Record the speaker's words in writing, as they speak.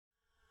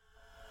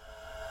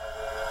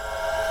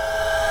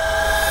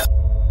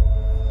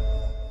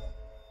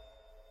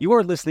You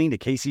are listening to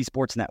KC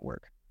Sports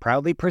Network,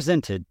 proudly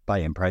presented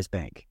by Emprise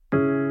Bank.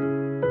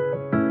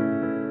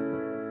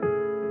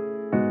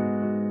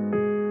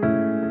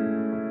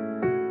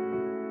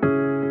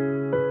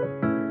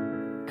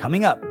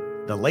 Coming up,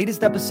 the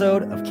latest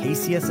episode of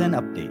KCSN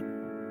Update.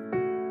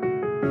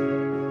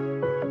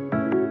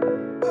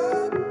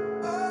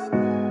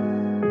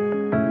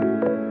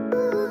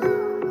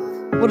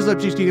 What is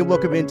up, Chiefs Kingdom?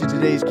 Welcome into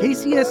today's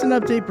KCSN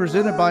Update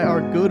presented by our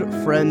good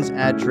friends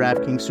at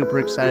DraftKings. Super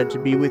excited to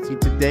be with you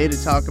today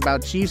to talk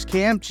about Chiefs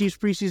camp, Chiefs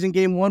preseason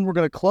game 1. We're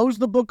going to close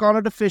the book on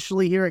it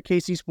officially here at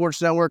KC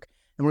Sports Network,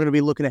 and we're going to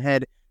be looking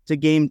ahead to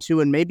game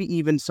 2 and maybe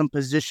even some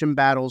position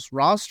battles,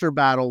 roster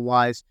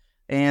battle-wise,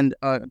 and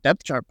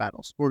depth chart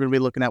battles we're going to be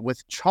looking at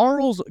with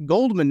Charles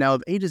Goldman now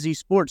of A to Z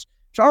Sports.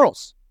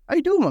 Charles, how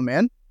you doing, my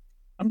man?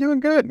 I'm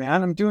doing good,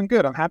 man. I'm doing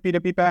good. I'm happy to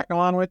be back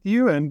on with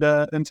you and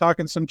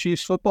talking some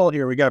Chiefs football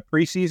here. We got a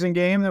preseason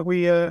game that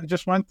we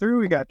just went through.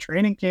 We got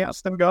training camp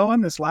still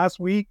going this last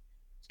week.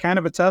 It's kind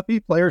of a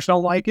toughie. Players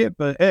don't like it,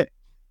 but hey,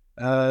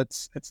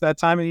 it's that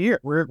time of the year.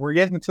 We're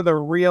getting to the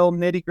real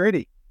nitty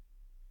gritty.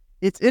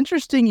 It's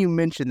interesting you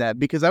mentioned that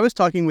because I was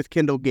talking with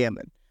Kendall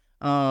Gammon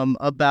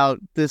about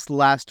this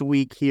last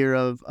week here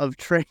of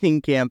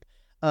training camp,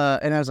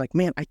 and I was like,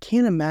 man, I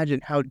can't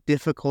imagine how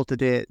difficult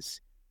it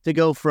is to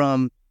go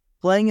from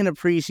playing in a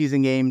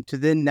preseason game to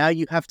then now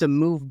you have to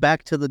move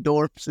back to the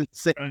dorms and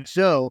San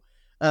Joe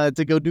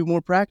to go do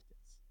more practice.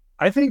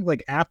 I think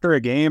like after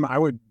a game, I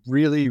would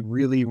really,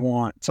 really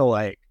want to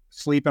like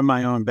sleep in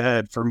my own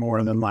bed for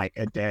more than like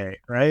a day,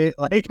 right?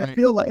 Like right. I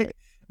feel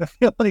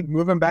like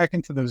moving back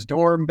into those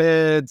dorm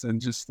beds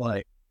and just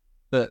like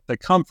the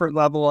comfort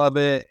level of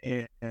it,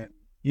 and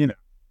you know,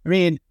 I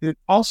mean,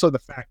 also the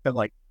fact that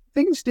like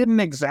things didn't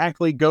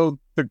exactly go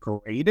the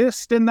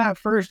greatest in that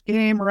first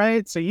game,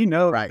 right? So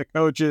right. The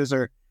coaches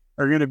are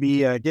going to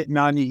be getting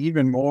on you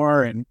even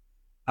more, and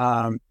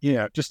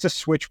just to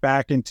switch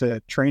back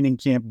into training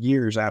camp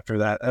years after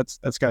that,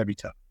 that's got to be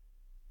tough.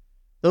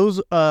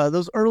 Those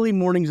early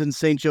mornings in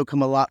St. Joe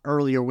come a lot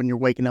earlier when you're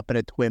waking up in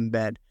a twin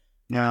bed.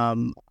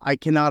 I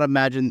cannot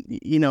imagine,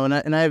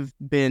 and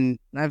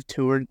I've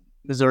toured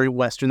Missouri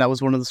Western. That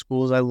was one of the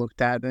schools I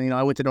looked at, and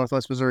I went to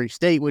Northwest Missouri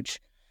State, which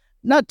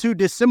not too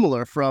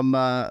dissimilar from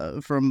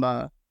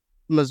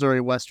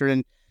Missouri Western.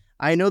 And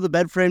I know the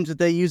bed frames that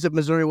they use at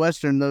Missouri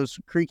Western, those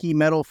creaky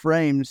metal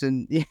frames.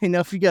 And,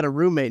 if you got a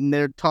roommate and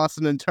they're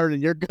tossing and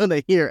turning, you're going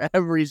to hear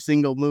every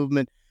single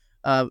movement.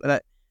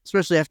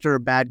 Especially after a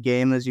bad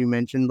game, as you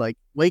mentioned, like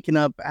waking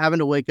up, having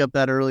to wake up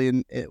that early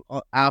and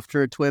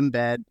after a twin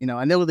bed.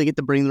 I know they get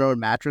to bring their own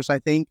mattress, I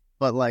think,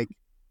 but like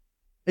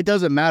it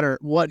doesn't matter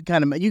what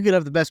kind of, you could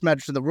have the best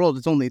mattress in the world.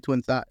 It's only a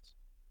twin size.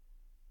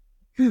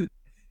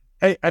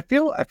 Hey, I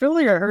feel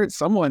like I heard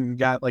someone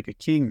got like a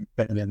king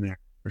bed in there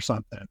or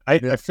something.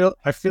 I feel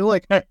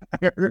like I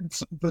heard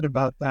something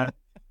about that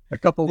a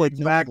couple weeks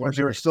back when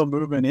they were still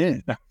moving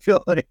in. I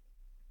feel like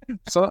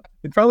so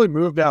they probably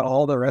moved out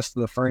all the rest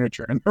of the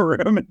furniture in the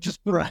room and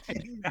just put a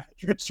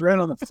mattress right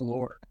on the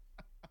floor.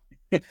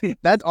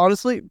 That's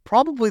honestly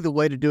probably the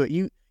way to do it.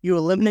 You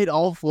eliminate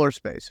all floor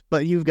space,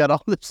 but you've got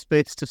all the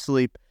space to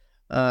sleep.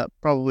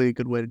 Probably a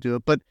good way to do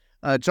it. But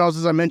Charles,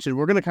 as I mentioned,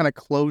 we're going to kind of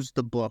close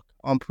the book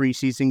on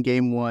preseason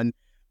game 1,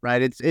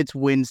 right? It's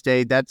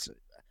Wednesday. That's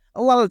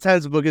a lot of the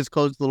times the book is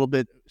closed a little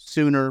bit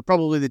sooner.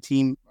 Probably the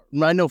team,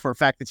 I know for a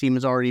fact the team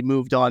has already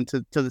moved on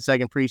to the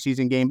second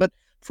preseason game. But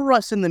for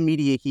us in the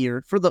media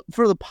here, for the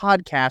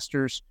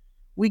podcasters,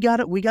 we got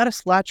to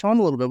slatch on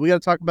a little bit. We got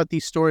to talk about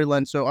these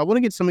storylines. So I want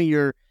to get some of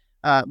your,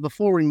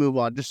 before we move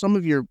on, just some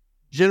of your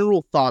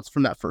general thoughts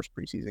from that first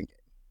preseason game.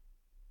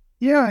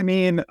 Yeah, I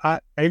mean, I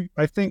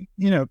think,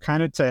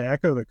 kind of to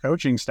echo the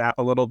coaching staff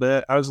a little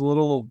bit, I was a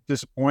little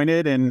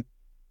disappointed in,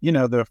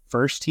 the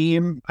first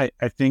team. I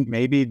think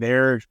maybe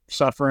they're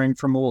suffering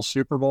from a little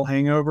Super Bowl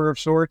hangover of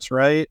sorts,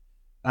 right?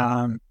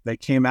 They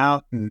came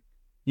out and,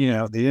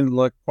 they didn't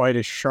look quite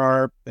as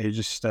sharp. They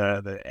just,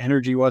 the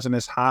energy wasn't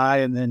as high.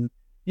 And then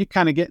you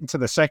kind of get into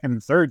the second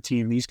and third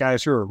team, these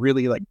guys who are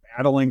really like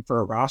battling for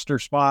a roster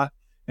spot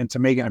and to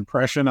make an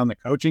impression on the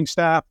coaching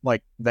staff,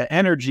 like the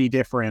energy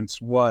difference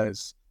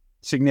was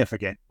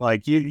significant.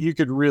 Like you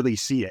could really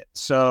see it.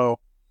 So,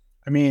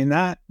 I mean,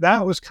 that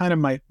was kind of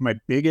my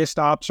biggest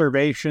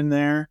observation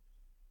there.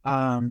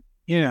 I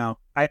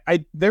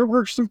there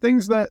were some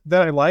things that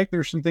I liked.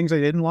 There's some things I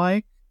didn't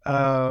like.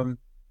 I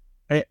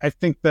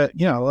think that,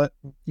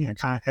 kind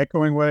of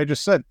echoing what I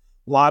just said,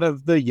 a lot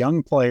of the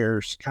young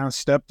players kind of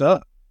stepped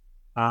up.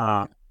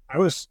 I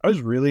was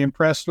really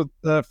impressed with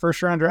the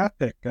first round draft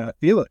pick,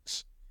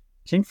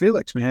 King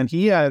Felix, man.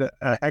 He had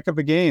a heck of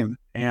a game,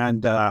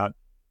 and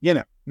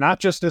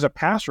not just as a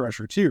pass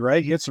rusher too,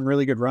 right? He had some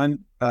really good run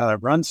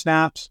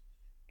snaps,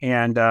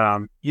 and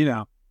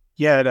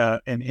he had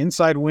an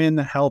inside win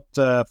that helped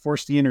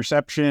force the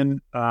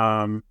interception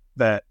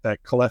that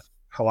Khalif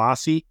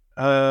Halasi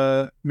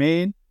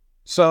made.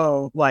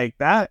 So like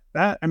that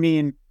I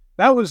mean,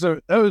 that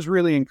was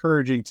really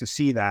encouraging to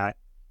see that.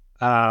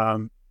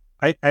 I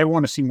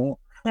want to see more.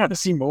 I want to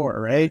see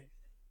more, right?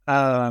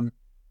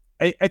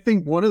 I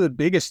think one of the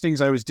biggest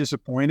things I was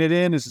disappointed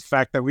in is the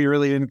fact that we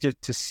really didn't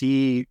get to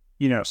see,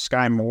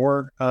 Sky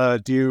Moore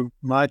do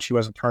much. He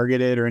wasn't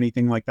targeted or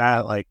anything like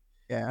that. Like,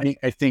 Yeah.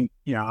 I think,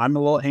 I'm a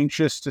little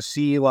anxious to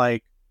see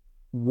like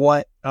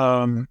what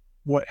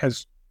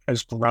has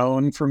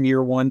grown from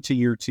year one to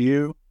year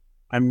two.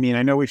 I mean,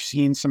 I know we've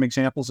seen some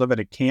examples of it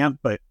at camp,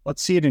 but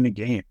let's see it in a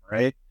game,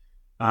 right?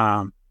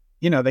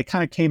 They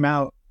kind of came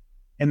out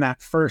in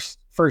that first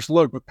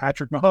look with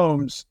Patrick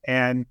Mahomes,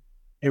 and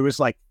it was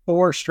like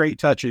 4 straight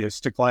touches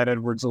to Clyde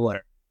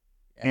Edwards-Helaire.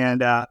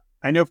 And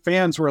I know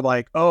fans were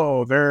like,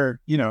 "Oh, they're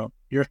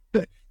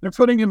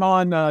putting him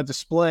on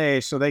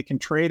display so they can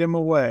trade him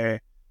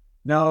away."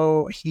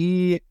 No,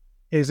 he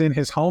is in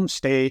his home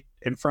state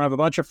in front of a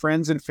bunch of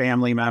friends and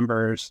family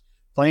members,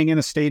 playing in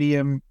a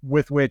stadium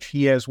with which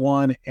he has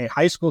won a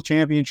high school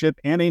championship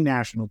and a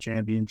national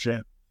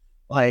championship.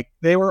 Like,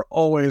 they were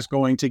always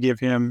going to give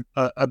him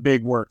a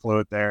big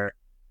workload there.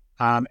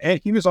 And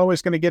he was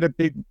always going to get a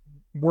big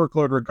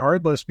workload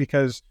regardless,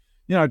 because,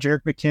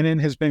 Jerick McKinnon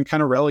has been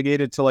kind of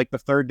relegated to like the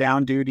third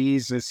down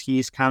duties as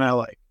he's kind of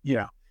like,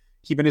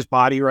 keeping his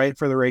body right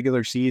for the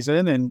regular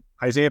season. And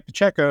Isaiah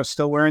Pacheco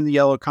still wearing the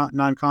yellow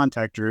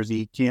non-contact jersey.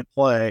 He can't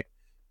play.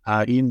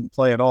 He didn't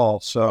play at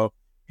all. So,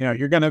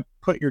 you're going to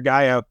put your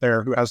guy out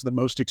there who has the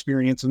most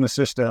experience in the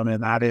system,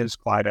 and that is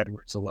Clyde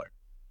Edwards-Helaire.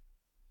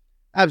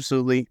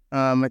 Absolutely.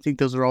 I think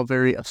those are all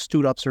very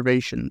astute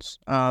observations.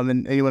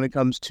 And when it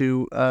comes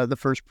to the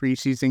first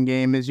preseason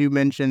game, as you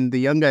mentioned, the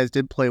young guys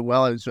did play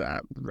well. I was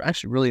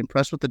actually really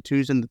impressed with the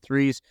 2s and the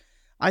 3s.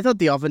 I thought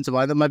the offensive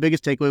line, my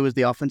biggest takeaway was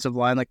the offensive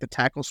line, like the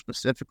tackle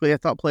specifically, I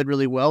thought played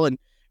really well. And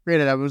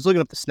granted, I was looking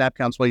up the snap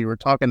counts while you were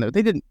talking there.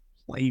 They didn't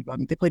play,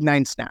 they played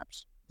 9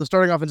 snaps. The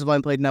starting offensive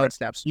line played 9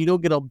 snaps. You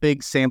don't get a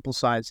big sample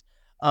size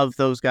of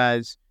those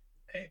guys.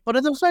 But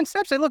in those 9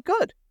 snaps, they look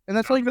good. And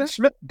that's all you got.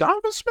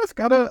 Donovan Smith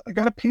got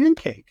a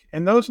pancake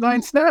in those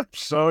 9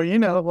 snaps. So,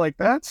 like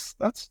that's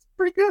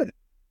pretty good.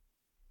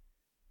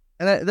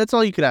 And that's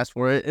all you could ask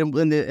for.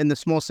 In the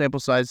small sample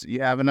size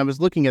you have. And I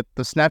was looking at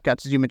the snap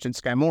counts, as you mentioned,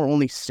 Sky Moore,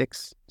 only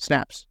 6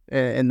 snaps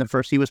in the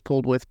first. He was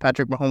pulled with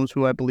Patrick Mahomes,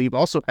 who I believe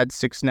also had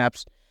 6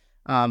 snaps.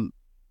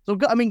 So,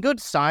 I mean, good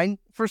sign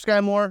for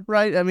Sky Moore,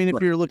 right? I mean,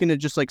 if you're looking at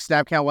just like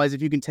snap count wise,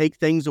 if you can take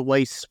things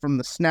away from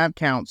the snap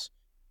counts,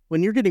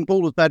 when you're getting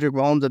pulled with Patrick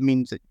Mahomes, that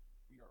means that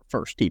you're a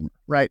first teamer,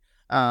 right?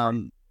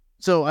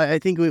 So I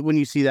think when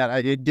you see that,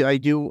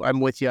 I'm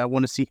with you. I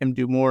want to see him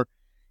do more.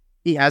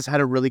 He has had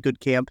a really good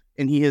camp,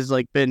 and he has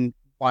like been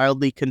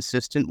wildly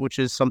consistent, which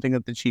is something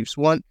that the Chiefs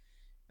want.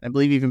 I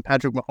believe even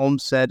Patrick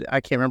Mahomes said,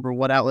 I can't remember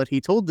what outlet he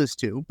told this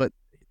to, but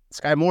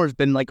Sky Moore has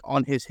been like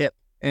on his hip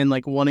and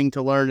like wanting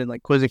to learn and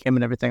like quizzing him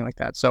and everything like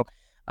that. So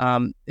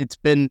it's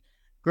been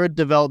good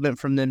development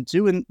from them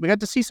too. And we got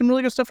to see some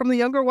really good stuff from the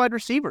younger wide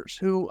receivers,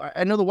 who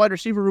I know the wide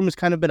receiver room has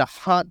kind of been a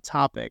hot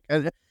topic.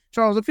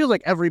 Charles, it feels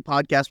like every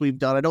podcast we've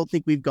done, I don't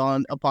think we've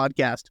gone a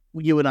podcast,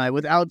 you and I,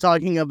 without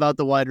talking about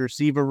the wide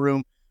receiver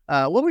room.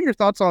 What were your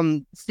thoughts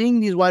on seeing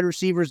these wide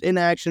receivers in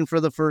action for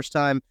the first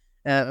time,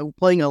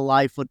 playing a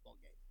live football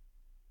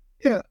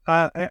game? Yeah,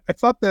 I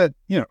thought that,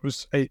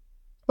 I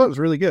thought it was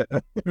really good.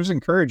 It was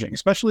encouraging,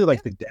 especially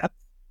like the depth.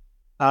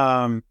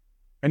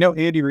 I know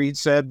Andy Reid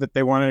said that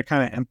they wanted to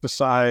kind of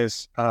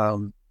emphasize,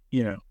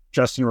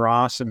 Justin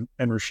Ross and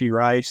Rashee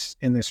Rice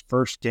in this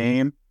first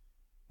game,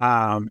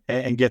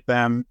 and get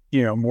them,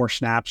 more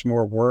snaps,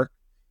 more work,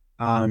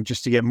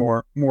 just to get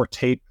more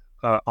tape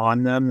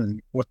on them than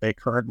what they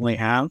currently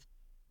have,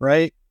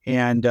 right?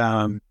 And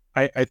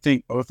I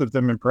think both of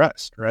them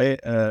impressed, right?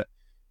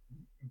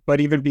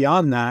 But even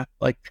beyond that,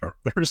 like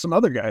there were some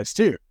other guys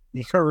too.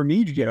 Nico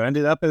Remigio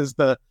ended up as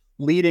the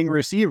leading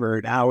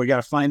receiver. Now we got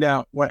to find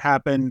out what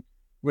happened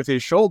with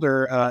his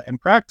shoulder in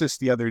practice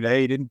the other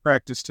day. He didn't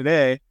practice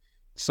today,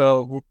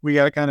 so we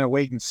got to kind of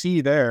wait and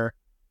see there.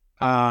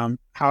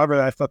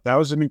 However, I thought that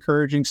was an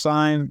encouraging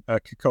sign.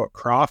 Kekoa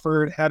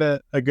Crawford had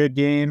a good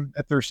game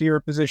at the receiver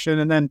position.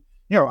 And then,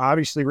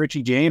 obviously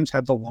Richie James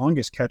had the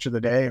longest catch of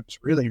the day. It was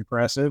really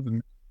impressive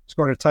and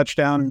scored a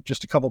touchdown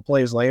just a couple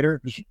plays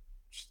later.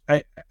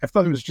 I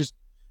thought it was just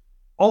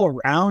all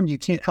around. You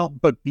can't help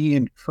but be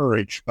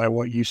encouraged by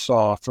what you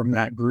saw from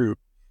that group,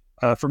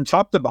 from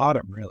top to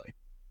bottom, really.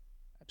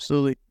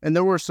 Absolutely. And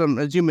there were some,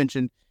 as you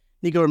mentioned,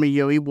 Nico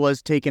Remigio, he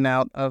was taken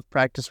out of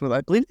practice with,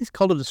 I believe they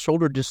called it a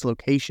shoulder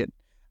dislocation,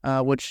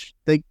 which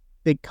they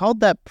called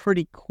that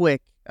pretty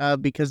quick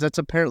because that's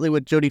apparently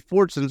what Jody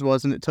Fortson's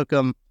was, and it took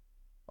them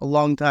a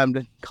long time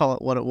to call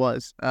it what it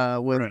was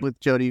with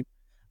Jody.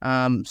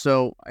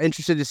 So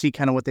interested to see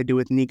kind of what they do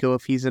with Nico,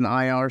 if he's an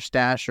IR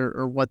stash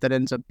or what that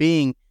ends up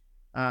being.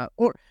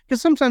 Or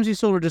because sometimes these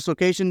shoulder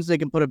dislocations, they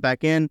can put it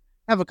back in,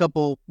 have a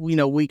couple,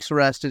 weeks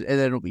rest, and then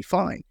it'll be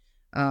fine.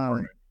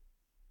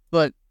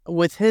 But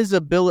with his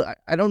ability,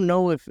 I don't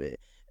know if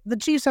the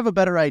Chiefs have a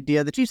better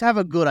idea. The Chiefs have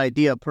a good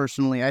idea,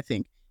 personally, I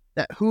think,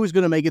 that who's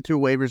going to make it through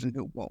waivers and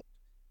who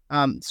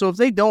won't. So if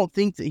they don't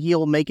think that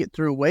he'll make it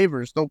through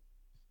waivers, they'll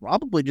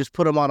probably just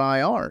put him on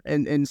IR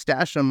and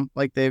stash him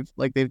like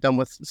they've done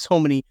with so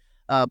many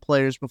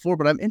players before,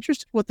 but I'm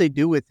interested what they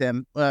do with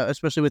him,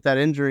 especially with that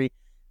injury,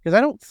 because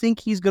I don't think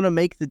he's going to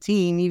make the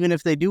team, even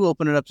if they do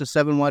open it up to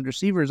 7 wide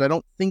receivers. I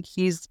don't think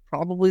he's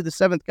probably the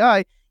 7th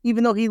guy,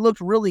 even though he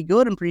looked really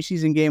good in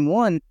preseason game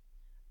 1.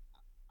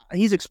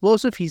 He's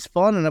explosive, he's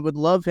fun, and I would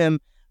love him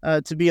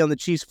to be on the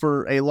Chiefs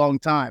for a long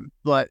time,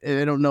 but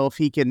I don't know if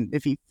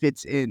he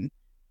fits in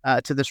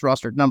to this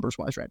roster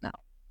numbers-wise right now.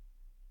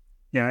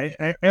 Yeah,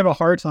 I have a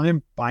hard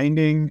time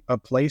finding a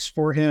place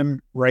for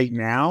him right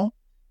now.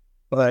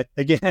 But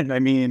again, I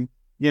mean,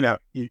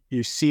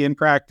 you see in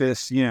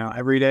practice,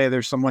 every day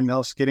there's someone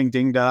else getting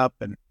dinged up,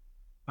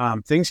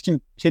 and things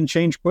can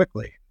change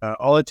quickly.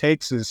 All it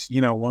takes is,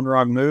 one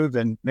wrong move,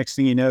 and next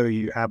thing you know,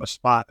 you have a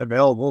spot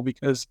available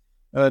because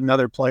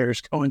another player's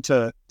going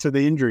to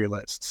the injury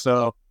list.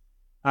 So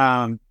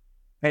I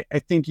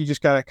think you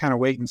just got to kind of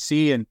wait and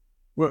see. And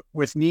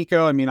with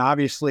Nico, I mean,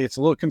 obviously it's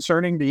a little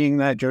concerning being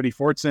that Jody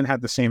Fortson had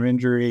the same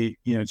injury,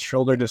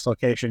 shoulder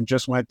dislocation,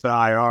 just went to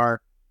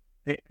IR.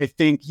 I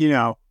think,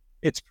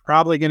 it's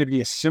probably going to be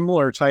a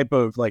similar type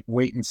of like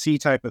wait and see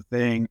type of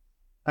thing,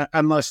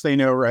 unless they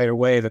know right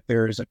away that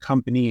there is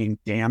accompanying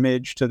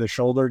damage to the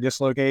shoulder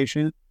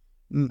dislocation.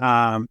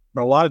 But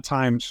a lot of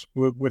times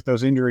with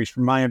those injuries,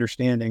 from my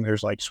understanding,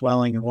 there's like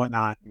swelling and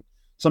whatnot.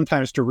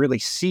 Sometimes to really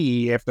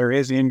see if there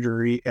is an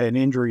injury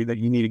that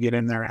you need to get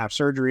in there and have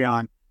surgery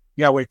on,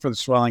 you gotta wait for the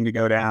swelling to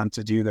go down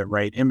to do the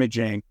right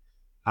imaging,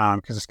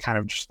 because it's kind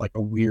of just like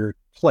a weird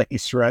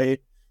place,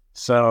 right?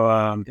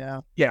 So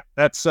yeah,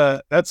 that's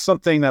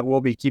something that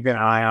we'll be keeping an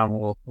eye on.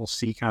 We'll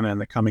see kind of in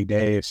the coming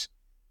days.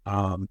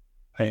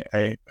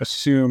 I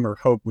assume or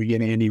hope we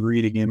get Andy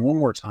Reid again one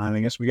more time.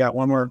 I guess we got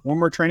one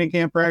more training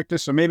camp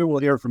practice, so maybe we'll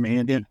hear from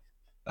Andy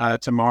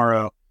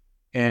tomorrow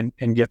and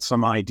get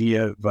some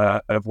idea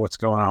of what's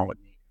going on with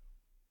me.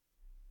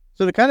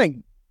 So to kind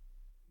of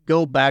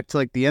go back to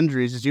like the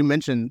injuries, as you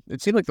mentioned,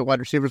 it seemed like the wide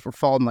receivers were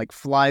falling like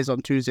flies on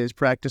Tuesday's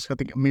practice. I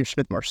think Amir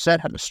Smith-Marset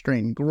had a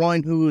strained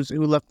groin who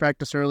left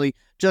practice early.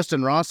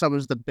 Justin Ross, that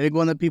was the big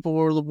one that people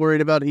were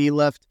worried about. He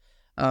left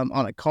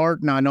on a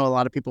cart. Now, I know a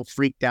lot of people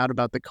freaked out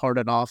about the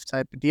carted off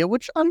type of deal,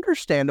 which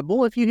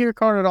understandable. If you hear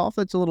carted off,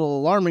 that's a little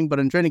alarming, but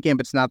in training camp,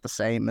 it's not the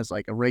same as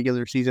like a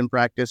regular season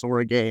practice or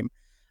a game.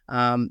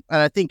 And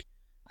I think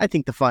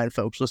the fine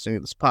folks listening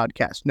to this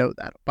podcast know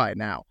that by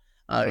now.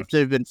 If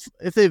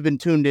they've been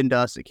tuned into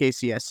us at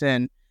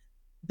KCSN,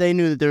 they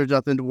knew that there was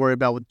nothing to worry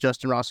about with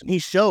Justin Ross, and he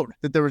showed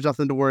that there was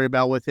nothing to worry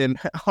about with him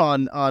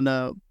on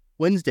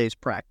Wednesday's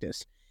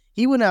practice.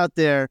 He went out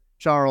there,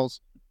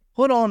 Charles,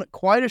 put on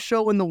quite a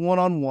show in the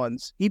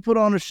one-on-ones. He put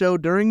on a show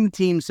during the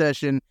team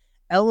session,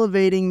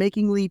 elevating,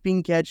 making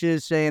leaping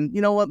catches, saying,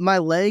 you know what, my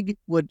leg,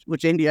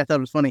 which Andy, I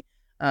thought was funny.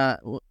 I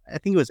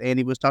think it was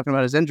Andy was talking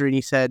about his injury, and he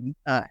said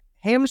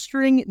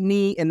hamstring,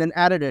 knee, and then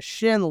added a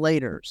shin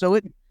later. So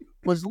it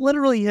was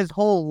literally his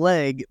whole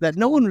leg that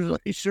no one was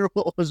really sure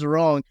what was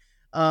wrong.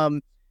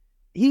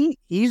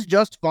 He's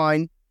just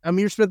fine.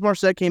 Amir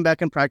Smith-Marset came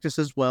back in practice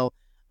as well.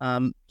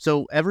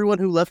 So everyone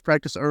who left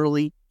practice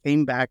early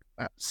came back,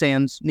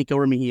 sans Nico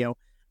Remigio.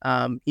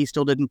 He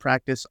still didn't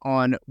practice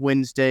on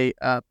Wednesday.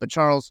 But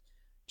Charles,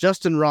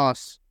 Justin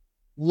Ross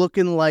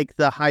looking like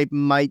the hype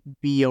might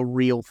be a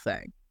real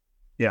thing.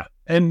 Yeah.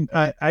 And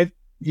I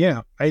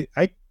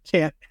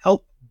can't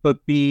help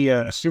but be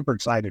super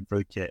excited for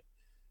the kid.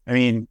 I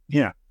mean,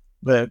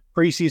 the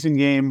preseason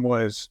game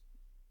was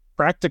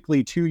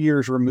practically 2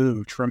 years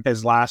removed from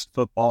his last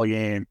football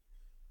game.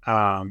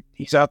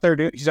 He's out there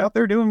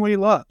doing what he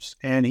loves,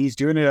 and he's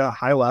doing it at a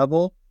high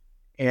level.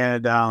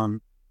 And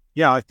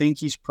I think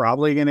he's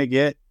probably going to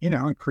get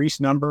increased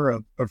number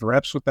of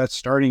reps with that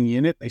starting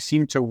unit. They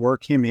seem to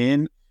work him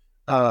in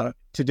to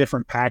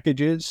different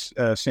packages.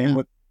 Same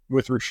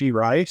with Rashee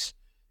Rice,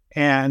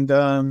 and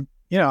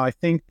I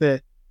think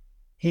that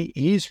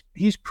he's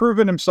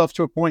proven himself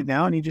to a point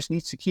now, and he just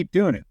needs to keep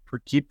doing it.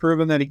 Keep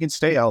proving that he can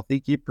stay healthy.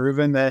 Keep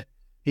proving that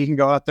he can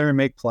go out there and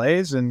make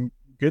plays, and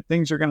good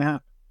things are going to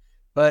happen.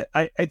 But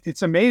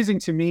it's amazing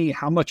to me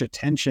how much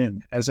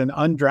attention as an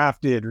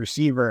undrafted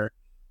receiver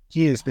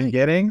he has been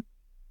getting.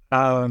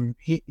 I'm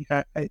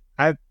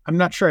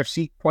not sure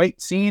I've quite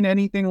seen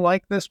anything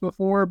like this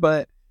before,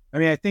 but I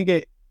mean, I think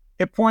it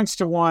points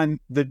to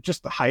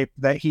just the hype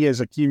that he has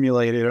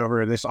accumulated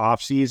over this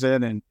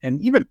offseason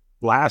and even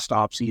last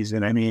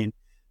offseason. I mean,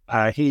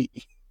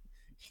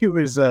 he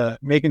was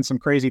making some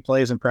crazy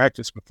plays in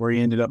practice before he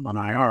ended up on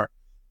IR.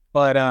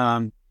 But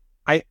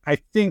I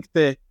think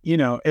that,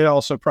 it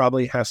also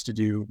probably has to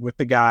do with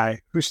the guy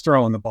who's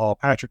throwing the ball,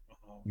 Patrick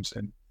Mahomes.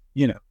 And,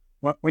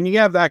 when you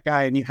have that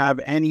guy and you have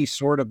any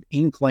sort of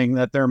inkling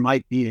that there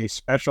might be a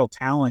special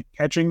talent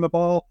catching the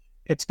ball,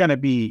 it's going to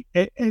be,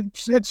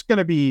 it's going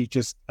to be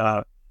just,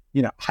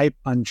 hype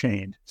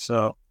unchained.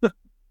 So,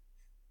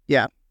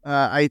 yeah.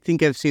 I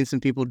think I've seen some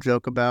people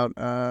joke about,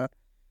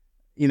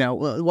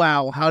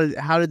 wow,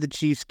 how did the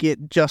Chiefs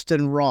get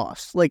Justin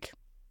Ross? Like,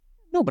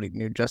 nobody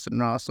knew Justin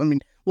Ross. I mean,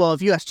 well,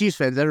 if you ask Chiefs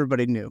fans,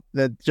 everybody knew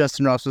that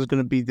Justin Ross was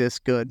going to be this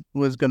good,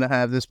 was going to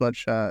have this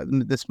much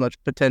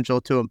potential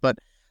to him. But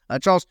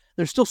Charles,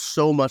 there's still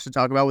so much to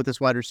talk about with this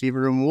wide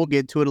receiver room. We'll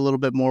get to it a little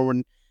bit more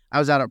when I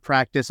was out at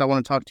practice. I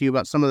want to talk to you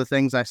about some of the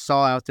things I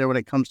saw out there when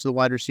it comes to the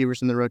wide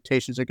receivers and the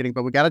rotations they're getting.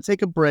 But we got to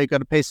take a break, got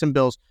to pay some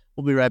bills.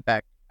 We'll be right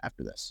back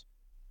after this.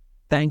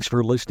 Thanks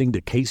for listening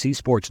to KC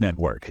Sports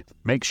Network.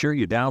 Make sure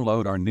you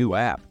download our new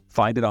app.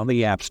 Find it on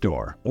the App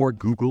Store or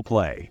Google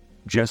Play.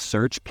 Just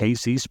search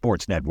KC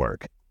Sports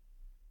Network.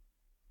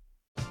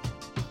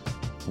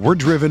 We're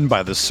driven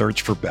by the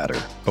search for better.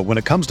 But when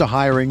it comes to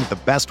hiring, the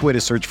best way to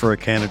search for a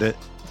candidate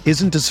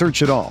isn't to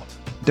search at all.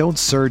 Don't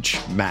search,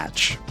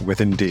 match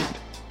with Indeed.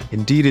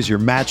 Indeed is your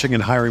matching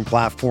and hiring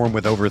platform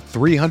with over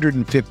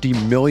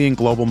 350 million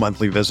global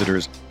monthly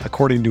visitors,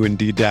 according to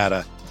Indeed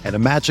data, and a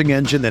matching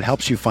engine that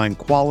helps you find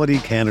quality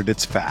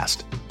candidates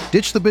fast.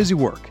 Ditch the busy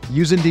work.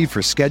 Use Indeed for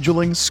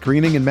scheduling,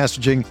 screening, and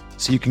messaging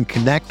so you can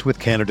connect with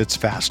candidates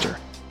faster.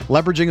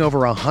 Leveraging over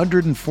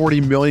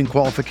 140 million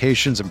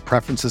qualifications and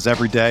preferences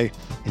every day,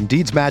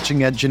 Indeed's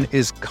matching engine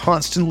is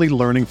constantly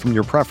learning from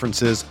your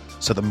preferences,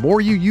 so the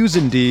more you use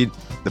Indeed,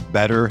 the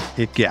better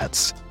it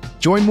gets.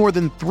 Join more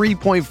than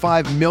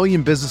 3.5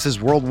 million businesses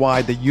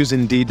worldwide that use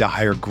Indeed to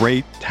hire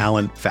great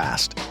talent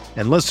fast.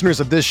 And listeners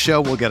of this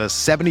show will get a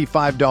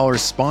 $75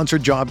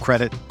 sponsored job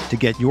credit to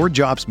get your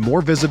jobs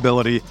more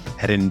visibility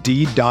at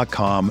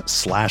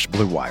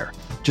Indeed.com/Blue Wire.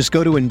 Just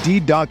go to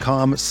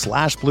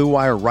Indeed.com/Blue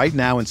Wire right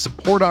now and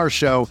support our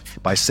show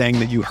by saying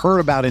that you heard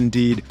about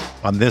Indeed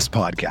on this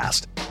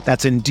podcast.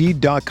 That's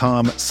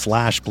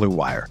Indeed.com/Blue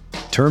Wire.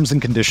 Terms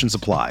and conditions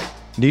apply.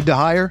 Need to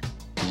hire?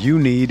 You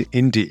need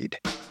Indeed.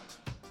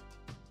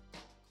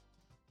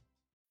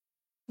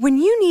 When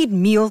you need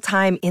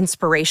mealtime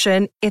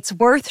inspiration, it's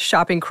worth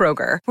shopping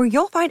Kroger, where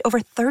you'll find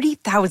over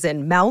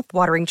 30,000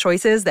 mouth-watering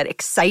choices that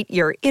excite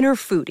your inner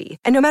foodie.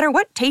 And no matter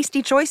what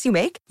tasty choice you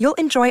make, you'll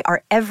enjoy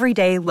our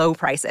everyday low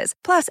prices,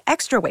 plus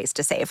extra ways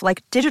to save,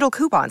 like digital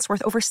coupons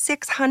worth over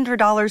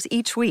 $600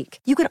 each week.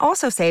 You can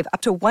also save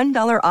up to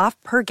 $1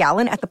 off per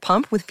gallon at the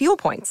pump with fuel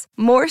points.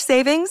 More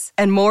savings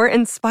and more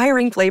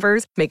inspiring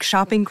flavors make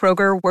shopping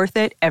Kroger worth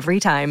it every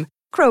time.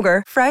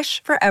 Kroger,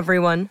 fresh for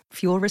everyone.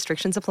 Fuel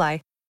restrictions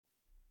apply.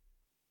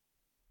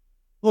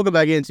 Welcome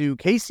back into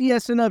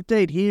KCSN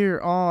Update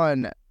here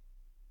on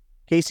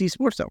KC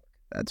Sports Network.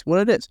 That's what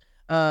it is.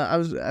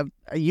 I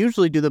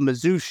usually do the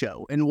Mizzou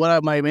show, and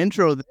my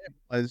intro there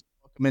was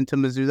welcome into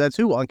Mizzou. That's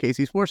who on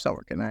KC Sports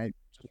Network, and I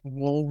just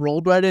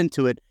rolled right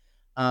into it.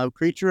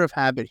 Creature of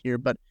habit here,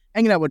 but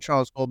hanging out with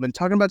Charles Goldman,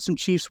 talking about some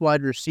Chiefs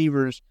wide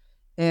receivers,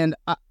 and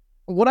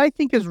what I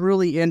think is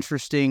really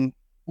interesting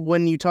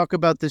when you talk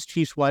about this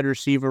Chiefs wide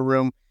receiver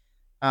room,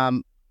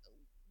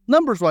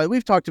 numbers wise,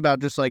 we've talked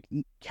about just like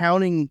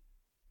counting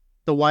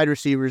the wide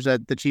receivers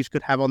that the Chiefs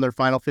could have on their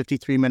final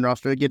 53-man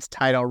roster. It gets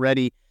tight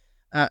already.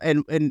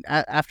 And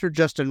after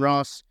Justin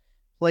Ross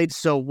played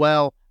so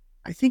well,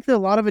 I think that a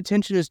lot of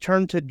attention is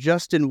turned to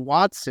Justin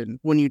Watson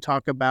when you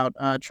talk about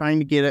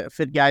trying to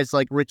fit guys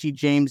like Richie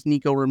James,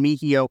 Nico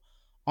Remigio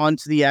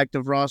onto the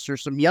active roster.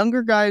 Some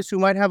younger guys who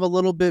might have a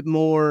little bit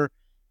more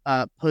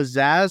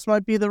pizzazz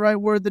might be the right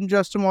word than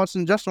Justin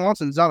Watson. Justin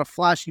Watson's not a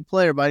flashy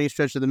player by any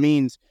stretch of the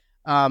means.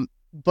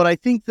 But I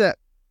think that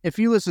if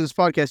you listen to this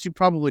podcast, you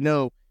probably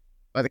know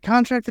by the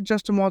contract that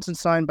Justin Watson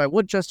signed, by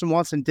what Justin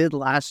Watson did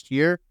last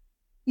year,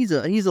 he's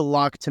a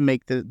lock to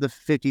make the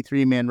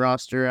 53-man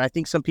roster. I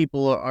think some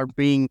people are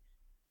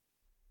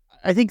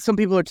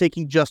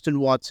taking Justin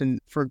Watson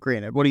for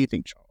granted. What do you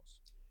think, Charles?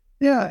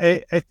 Yeah,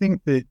 I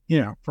think that,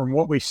 from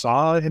what we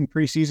saw in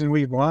preseason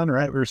week 1,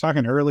 right? We were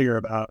talking earlier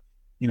about,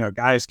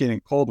 guys getting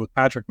pulled with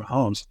Patrick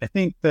Mahomes. I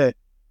think that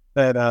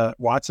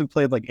Watson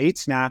played like 8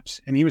 snaps,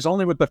 and he was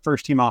only with the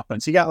first team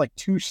offense. He got like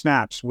 2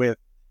 snaps with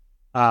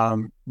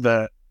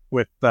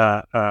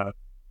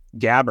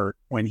Gabbert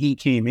when he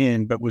came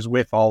in, but was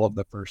with all of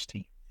the first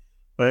team.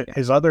 But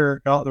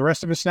the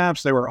rest of his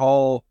snaps, they were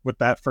all with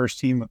that first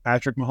team with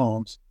Patrick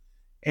Mahomes.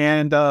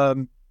 And,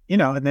 and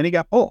then he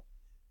got pulled.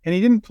 And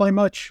he didn't play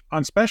much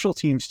on special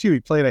teams too. He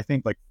played, I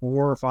think, like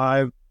 4 or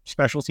 5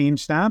 special team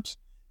snaps.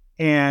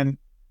 And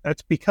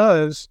that's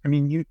because,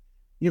 you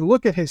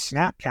look at his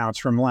snap counts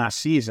from last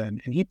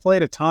season, and he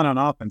played a ton on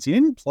offense. He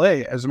didn't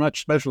play as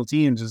much special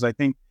teams as I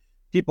think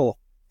people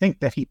think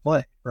that he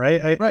played,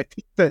 right? I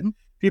think that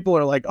people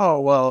are like,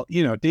 oh, well,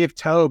 Dave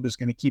Toub is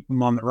going to keep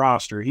him on the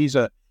roster. He's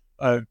a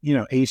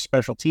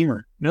special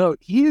teamer. No,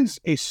 he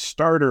is a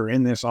starter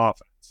in this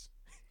offense.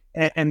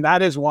 And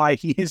that is why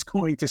he is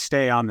going to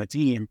stay on the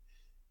team.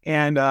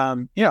 And,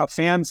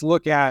 fans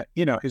look at,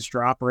 his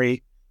drop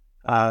rate,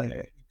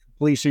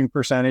 completion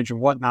percentage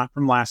and whatnot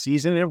from last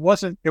season. It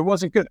wasn't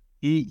good.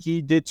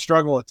 He did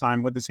struggle at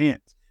times with his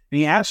hands. And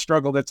he has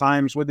struggled at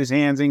times with his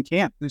hands in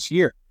camp this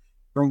year,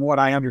 from what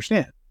I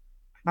understand.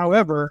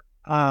 However,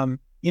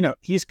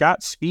 he's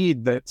got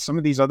speed that some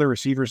of these other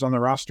receivers on the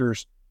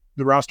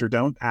roster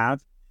don't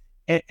have.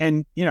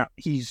 And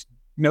he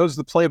knows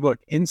the playbook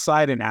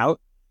inside and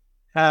out.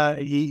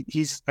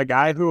 He's a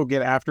guy who will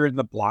get after it in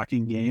the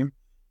blocking game.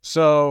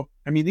 So,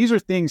 these are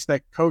things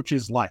that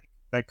coaches like,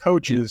 that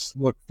coaches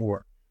look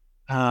for.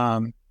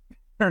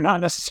 They're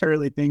not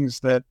necessarily things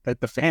that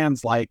the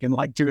fans like and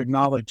like to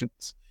acknowledge.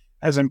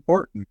 as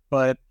important,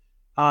 but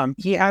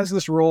he has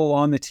this role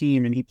on the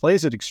team and he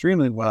plays it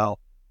extremely well.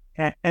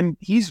 And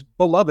he's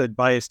beloved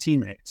by his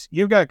teammates.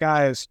 You've got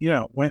guys,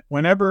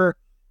 whenever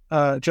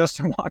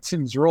Justin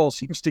Watson's role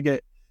seems to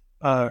get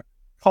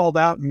called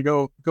out and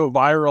go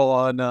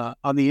viral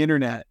on the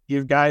internet, you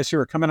have guys who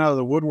are coming out of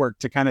the woodwork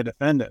to kind of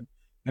defend him.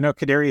 I know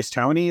Kadarius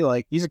Toney,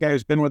 like he's a guy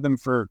who's been with them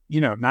for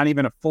not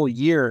even a full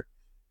year,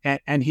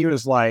 and he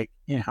was like,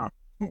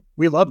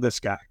 we love this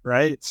guy,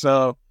 right?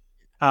 So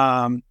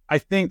I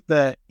think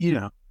that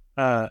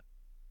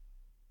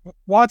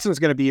Watson's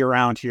going to be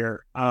around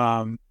here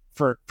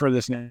for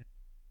this.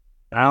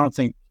 I don't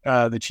think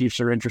the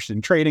Chiefs are interested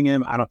in trading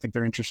him. I don't think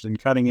they're interested in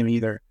cutting him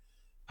either.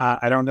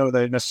 I don't know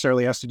that it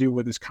necessarily has to do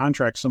with his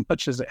contract so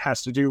much as it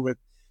has to do with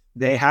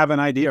they have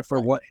an idea for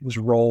what his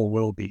role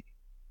will be.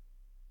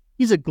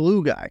 He's a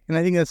glue guy, and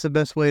I think that's the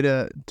best way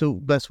to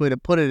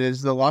put it.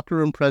 Is the locker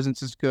room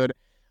presence is good.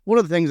 One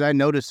of the things I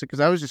noticed, because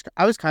I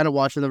was kind of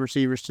watching the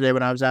receivers today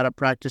when I was out at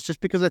practice,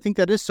 just because I think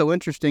that is so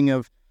interesting.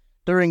 Of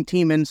during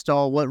team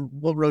install,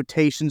 what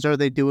rotations are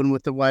they doing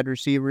with the wide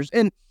receivers?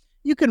 And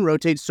you can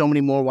rotate so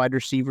many more wide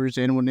receivers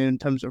in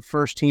terms of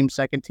first team,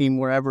 second team,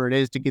 wherever it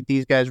is, to get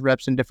these guys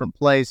reps in different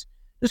plays,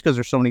 just because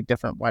there's so many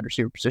different wide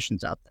receiver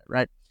positions out there,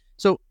 right?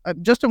 So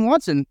Justin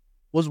Watson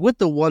was with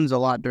the ones a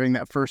lot during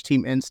that first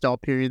team install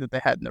period that they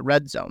had in the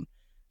red zone.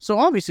 So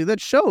obviously that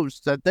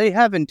shows that they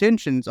have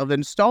intentions of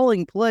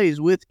installing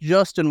plays with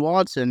Justin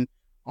Watson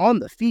on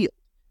the field.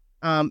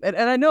 And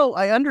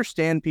I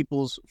understand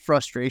people's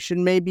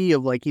frustration maybe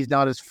of like he's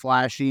not as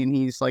flashy and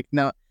he's like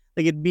not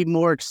like it'd be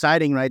more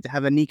exciting, right, to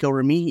have a Nico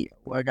Remigio,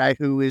 a guy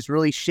who is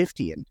really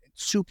shifty and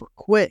super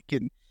quick,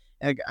 and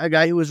a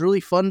guy who is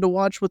really fun to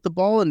watch with the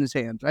ball in his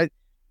hands, right?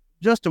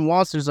 Justin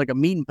Watson is like a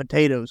meat and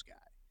potatoes guy.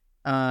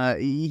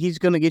 He's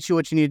going to get you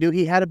what you need to do.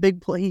 He had a big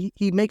play.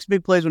 He makes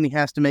big plays when he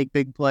has to make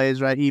big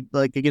plays, right? He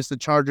like against the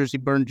Chargers, he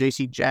burned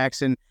J.C.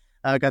 Jackson,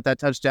 got that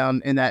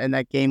touchdown in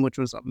that game, which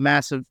was a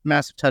massive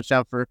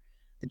touchdown for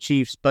the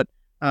Chiefs. But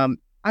I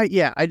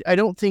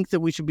don't think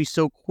that we should be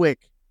so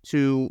quick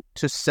to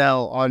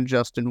sell on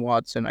Justin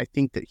Watson. I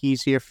think that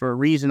he's here for a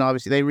reason.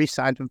 Obviously, they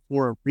re-signed him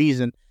for a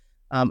reason,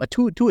 a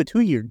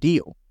 2-year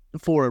deal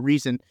for a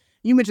reason.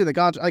 You mentioned the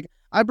contract. Like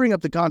I bring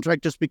up the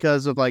contract just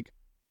because of like.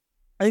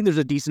 I think there's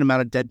a decent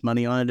amount of dead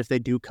money on it if they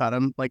do cut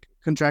him. Like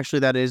contractually,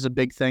 that is a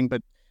big thing,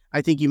 but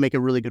I think you make a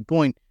really good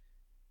point.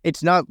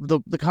 It's not the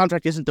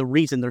contract isn't the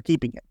reason they're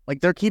keeping him. Like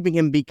they're keeping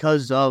him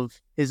because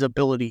of his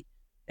ability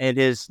and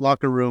his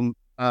locker room,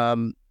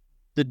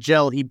 the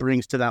gel he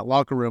brings to that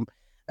locker room.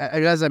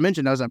 As I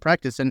mentioned, I was at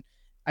practice and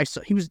I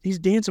saw he's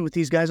dancing with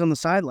these guys on the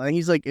sideline.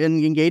 He's like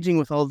engaging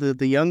with all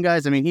the young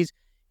guys. I mean,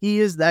 he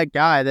is that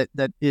guy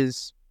that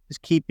is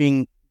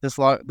keeping this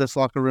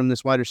locker room,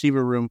 this wide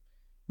receiver room,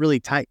 really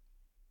tight.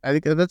 I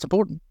think that's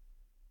important.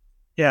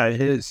 Yeah,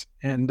 it is.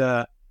 And,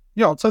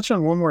 I'll touch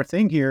on one more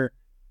thing here.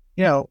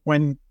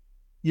 When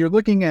you're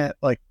looking at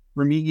like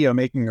Remigio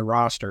making the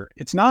roster,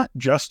 it's not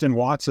Justin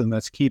Watson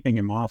that's keeping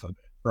him off of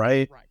it,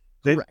 right?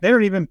 They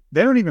don't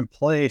even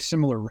play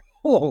similar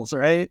roles,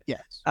 right?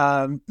 Yes.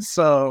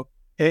 So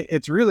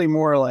it's really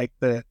more like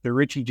the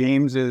Richie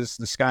Jameses,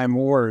 the Sky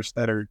Moores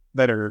that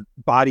are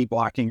body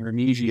blocking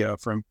Remigio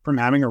from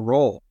having a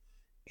role.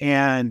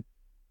 And,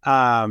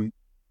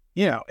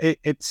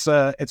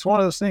 it's one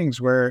of those things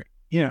where,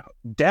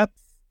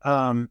 depth,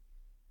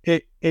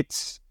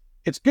 it's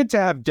good to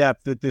have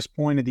depth at this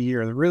point of the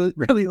year. Really,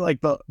 really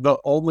like the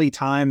only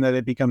time that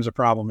it becomes a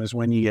problem is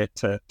when you get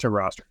to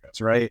roster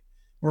cuts, right?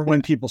 Or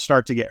when people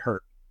start to get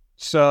hurt.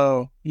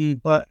 So,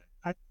 but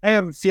I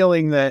have a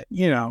feeling that,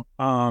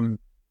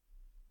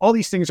 all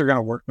these things are going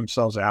to work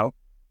themselves out.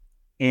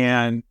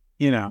 And,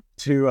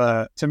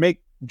 to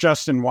make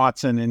Justin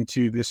Watson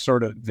into this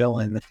sort of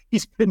villain that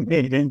he's been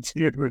made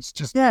into, it's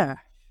just,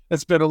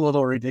 it's been a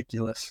little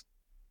ridiculous.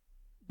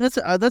 That's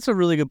a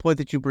really good point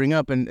that you bring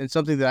up, and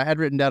something that I had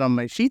written down on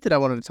my sheet that I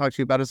wanted to talk to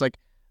you about is like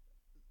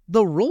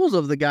the roles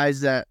of the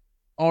guys that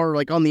are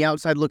like on the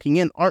outside looking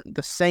in aren't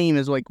the same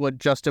as like what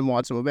Justin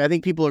Watson would be. I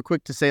think people are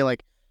quick to say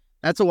like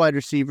that's a wide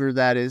receiver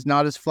that is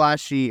not as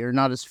flashy or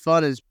not as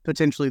fun as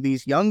potentially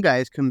these young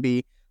guys can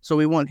be, so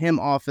we want him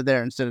off of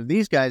there instead of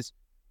these guys.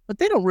 But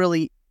they don't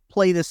really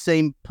play the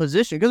same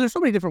position because there's so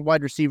many different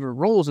wide receiver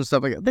roles and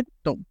stuff like that. They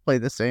don't play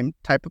the same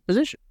type of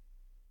position.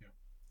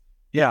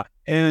 Yeah.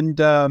 And,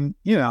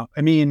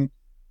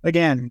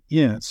 again,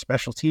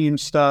 special team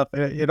stuff,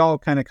 it all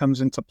kind of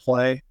comes into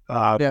play.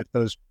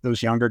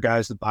 Those younger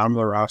guys, the bottom of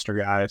the roster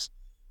guys.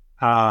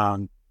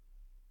 But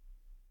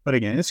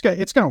again, it's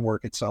going to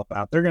work itself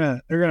out. They're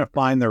going to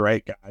find the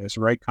right guys,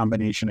 the right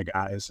combination of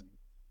guys.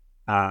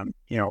 And,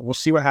 we'll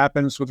see what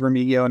happens with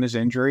Remigio and his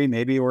injury.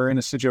 Maybe we're in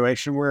a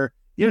situation where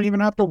you don't even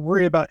have to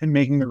worry about him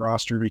making the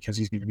roster because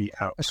he's going to be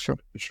out. That's true.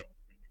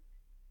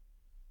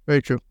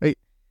 Very true.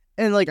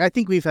 And like I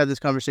think we've had this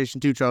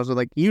conversation too, Charles.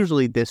 Like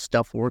usually this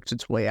stuff works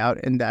its way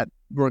out in that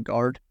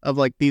regard of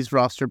like these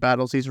roster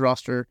battles, these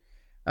roster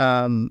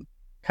kind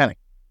of,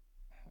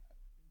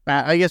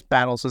 I guess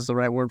battles is the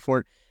right word for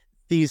it.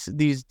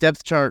 These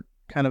depth chart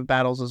kind of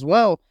battles as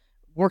well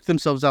work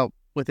themselves out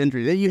with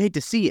injury. You hate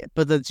to see it,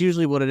 but that's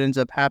usually what it ends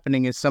up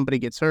happening is somebody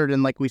gets hurt.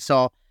 And like we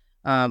saw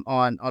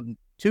on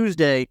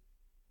Tuesday,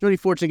 Jody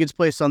Fortson gets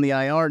placed on the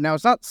IR. Now,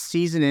 it's not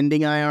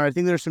season-ending IR. I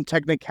think there's some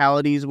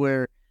technicalities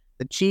where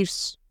the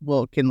Chiefs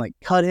can like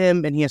cut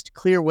him and he has to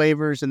clear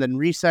waivers and then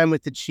re-sign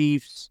with the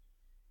Chiefs.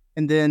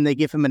 And then they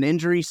give him an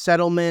injury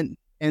settlement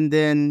and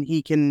then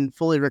he can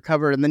fully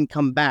recover and then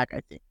come back,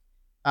 I think,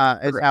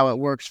 is how it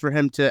works for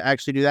him to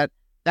actually do that.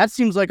 That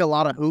seems like a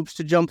lot of hoops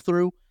to jump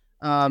through.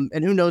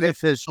 And who knows if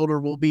his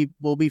shoulder will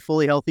be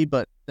fully healthy,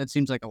 but that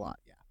seems like a lot.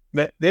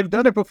 Yeah. They've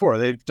done it before.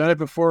 They've done it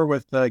before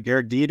with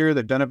Garrett Dieter.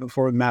 They've done it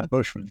before with Matt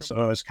Bushman.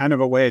 So it's kind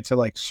of a way to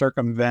like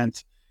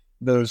circumvent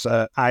those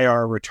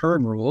IR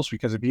return rules,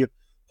 because if you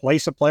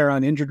place a player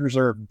on injured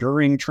reserve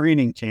during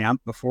training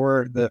camp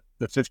before the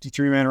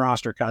 53-man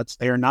roster cuts,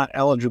 they are not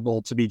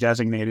eligible to be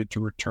designated to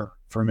return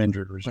from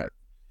injured reserve. Right.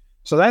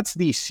 So that's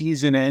the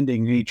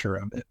season-ending nature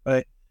of it.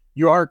 But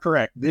you are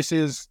correct. This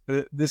is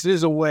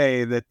a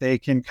way that they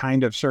can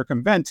kind of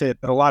circumvent it,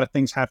 but a lot of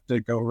things have to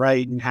go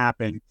right and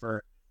happen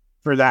for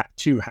that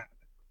to happen.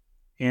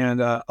 And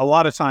a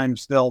lot of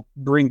times they'll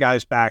bring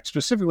guys back,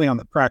 specifically on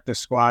the practice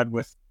squad,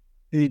 with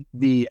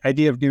the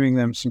idea of giving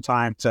them some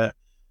time to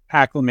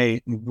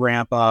acclimate and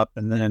ramp up,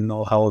 and then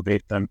they'll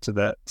elevate them to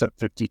the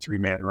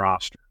 53-man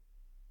roster.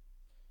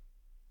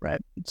 Right.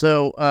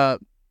 So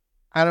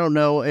I don't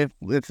know if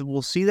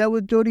we'll see that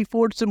with Jody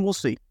Fortson. We'll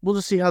see. We'll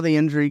just see how the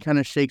injury kind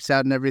of shakes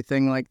out and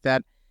everything like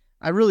that.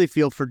 I really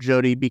feel for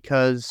Jody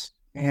because,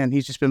 man,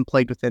 he's just been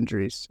plagued with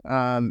injuries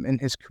in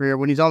his career.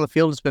 When he's on the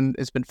field,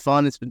 it's been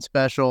fun. It's been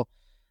special.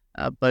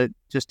 But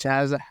just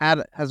has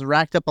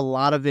racked up a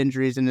lot of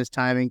injuries in his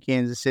time in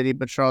Kansas City.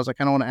 But Charles, I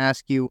kind of want to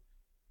ask you,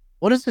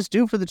 what does this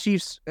do for the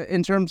Chiefs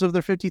in terms of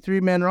their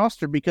 53-man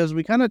roster? Because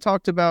we kind of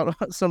talked about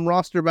some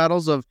roster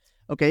battles of,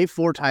 okay,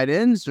 4 tight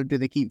ends, or do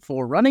they keep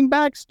 4 running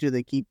backs? Do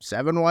they keep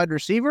 7 wide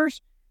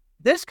receivers?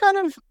 This kind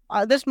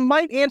of this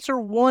might answer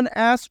one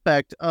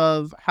aspect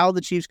of how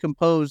the Chiefs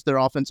compose their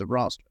offensive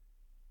roster.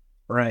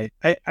 Right.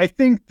 I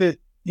think that,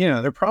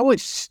 they're probably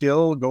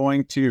still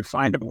going to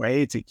find a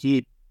way to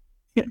keep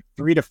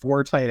 3 to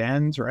 4 tight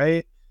ends,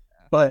 right?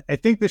 But I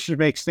think this should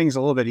make things a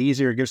little bit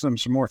easier, gives them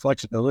some more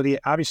flexibility.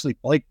 Obviously,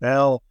 Blake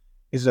Bell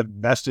is a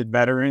vested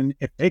veteran.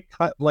 If they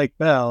cut Blake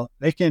Bell,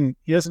 he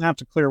doesn't have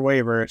to clear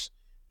waivers.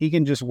 He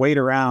can just wait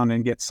around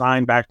and get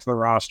signed back to the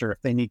roster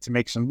if they need to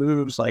make some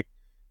moves, like,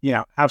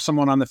 have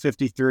someone on the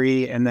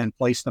 53 and then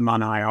place them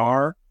on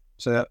IR.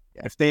 So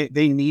if they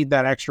need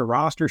that extra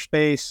roster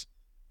space,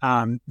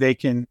 they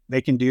can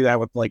do that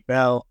with Blake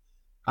Bell.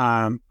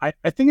 I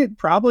think it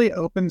probably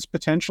opens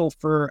potential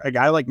for a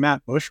guy like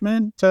Matt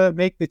Bushman to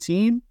make the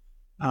team.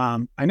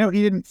 I know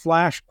he didn't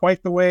flash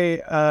quite the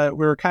way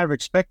we were kind of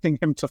expecting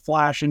him to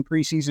flash in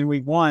preseason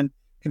week 1,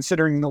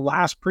 considering the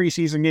last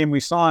preseason game we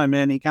saw him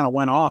in, he kind of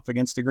went off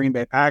against the Green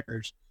Bay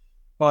Packers.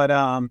 But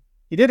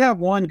he did have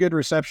one good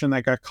reception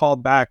that got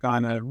called back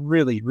on a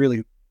really,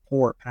 really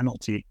poor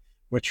penalty,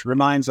 which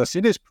reminds us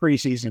it is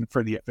preseason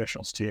for the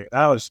officials too.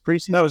 That was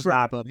preseason. That was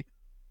not, buddy.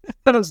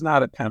 That was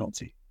not a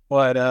penalty.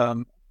 But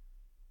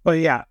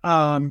yeah,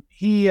 I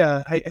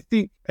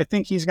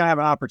think he's gonna have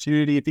an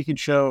opportunity if he can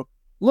show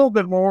a little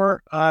bit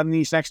more in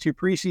these next 2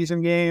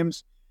 preseason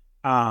games.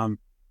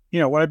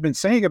 What I've been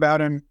saying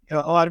about him, a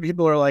lot of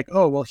people are like,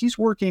 oh, well, he's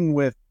working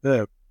with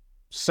the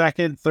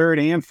 2nd,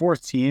 3rd, and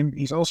 4th team.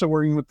 He's also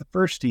working with the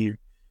 1st team.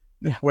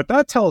 Yeah. What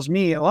that tells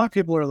me, a lot of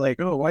people are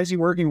like, oh, why is he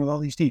working with all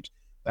these teams?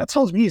 That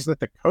tells me is that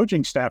the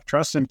coaching staff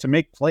trusts him to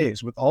make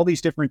plays with all these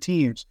different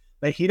teams,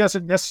 that he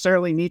doesn't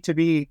necessarily need to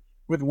be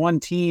with one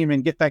team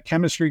and get that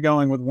chemistry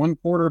going with one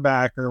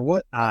quarterback or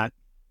whatnot.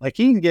 Like,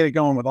 he can get it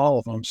going with all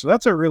of them. So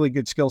that's a really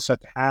good skill set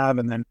to have.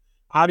 And then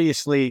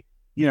obviously,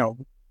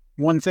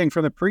 one thing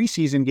from the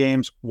preseason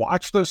games,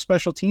 watch those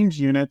special teams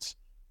units.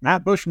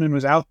 Matt Bushman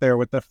was out there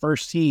with the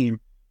 1st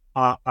team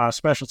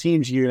special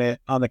teams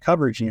unit on the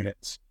coverage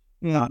units,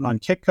 on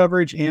kick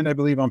coverage and I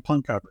believe on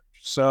punt coverage.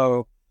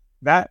 So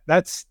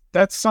that's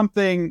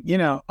something,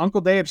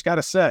 Uncle Dave's got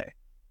to say.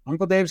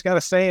 Uncle Dave's got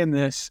to say in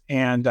this,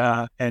 and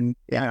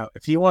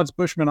if he wants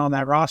Bushman on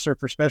that roster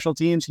for special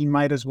teams, he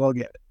might as well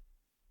get it.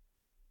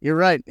 You're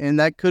right, and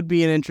that could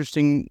be an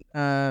interesting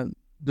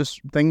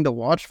thing to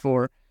watch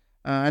for.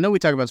 I know we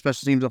talk about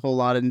special teams a whole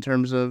lot in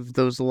terms of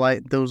those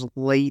last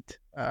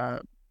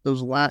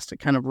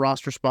kind of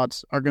roster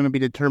spots are going to be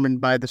determined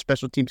by the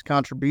special teams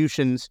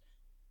contributions.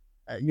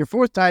 Your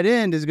 4th tight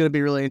end is going to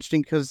be really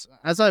interesting because,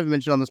 as I've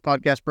mentioned on this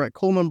podcast, Brett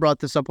Coleman brought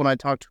this up when I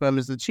talked to him,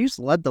 is the Chiefs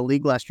led the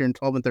league last year in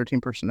 12 and 13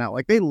 personnel.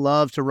 Like, they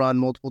love to run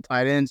multiple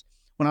tight ends.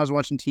 When I was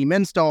watching Team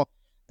Install,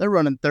 they're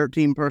running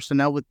 13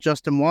 personnel with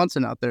Justin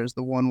Watson out there as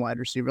the 1 wide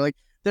receiver. Like,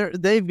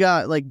 they've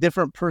got like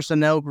different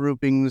personnel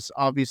groupings,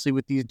 obviously,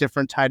 with these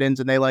different tight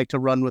ends, and they like to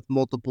run with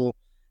multiple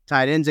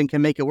tight ends and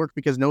can make it work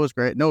because Noah's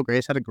great. Noah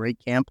Grace had a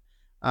great camp.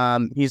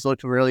 He's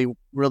looked really,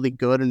 really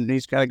good, and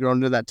he's kind of grown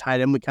into that tight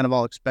end we kind of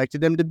all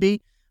expected him to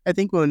be, I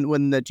think,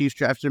 when the Chiefs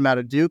drafted him out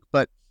of Duke.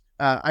 But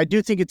I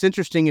do think it's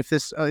interesting if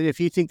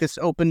you think this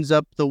opens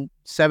up the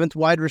 7th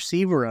wide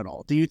receiver at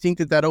all. Do you think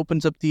that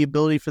opens up the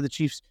ability for the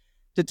Chiefs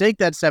to take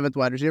that seventh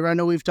wide receiver. I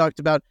know we've talked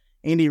about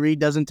Andy Reid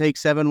doesn't take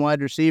 7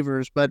 wide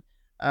receivers, but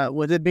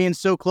with it being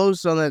so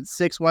close on that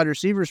 6 wide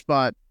receiver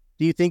spot,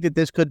 do you think that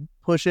this could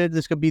push it?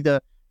 This could be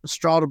the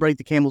straw to break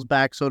the camel's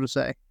back, so to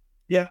say.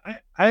 Yeah,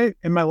 I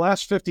in my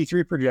last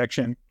 53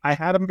 projection, I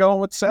had him going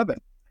with 7.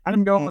 I had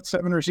him going with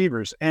 7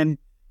 receivers. And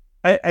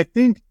I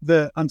think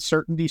the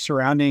uncertainty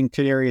surrounding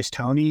Kadarius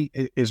Toney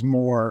is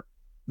more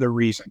the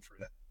reason for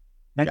that.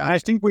 And I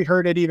think we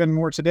heard it even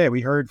more today.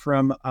 We heard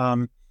from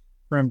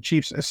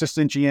Chiefs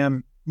assistant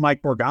GM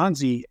Mike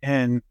Borgonzi,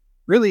 and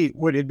really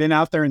what had been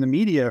out there in the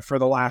media for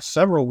the last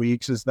several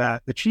weeks is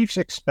that the Chiefs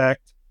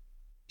expect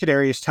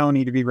Kadarius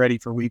Toney to be ready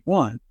for week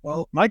 1.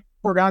 Well, Mike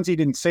Borgonzi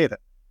didn't say that,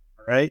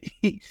 right?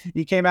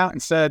 He came out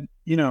and said,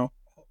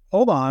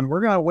 hold on,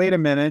 we're going to wait a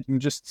minute and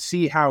just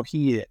see how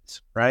he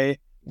is, right?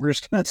 We're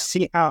just going to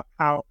see how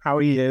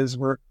he is.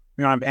 We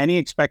don't have any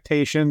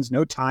expectations,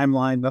 no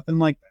timeline, nothing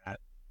like that.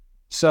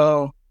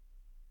 So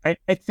I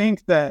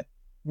think that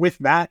with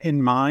that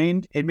in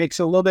mind, it makes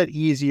it a little bit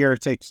easier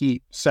to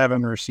keep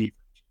 7 receivers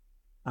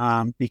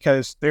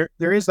because there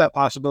is that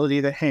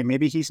possibility that, hey,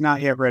 maybe he's not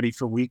yet ready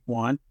for week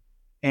 1.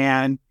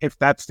 And if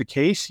that's the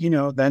case,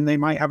 then they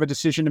might have a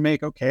decision to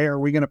make. Okay, are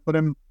we going to put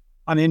him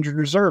on injured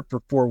reserve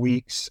for 4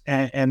 weeks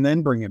and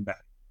then bring him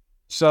back?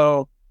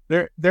 So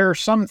there are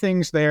some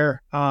things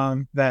there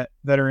that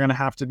are going to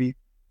have to be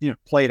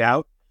played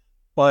out.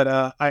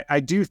 But I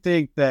do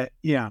think that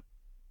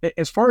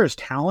as far as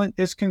talent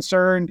is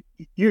concerned,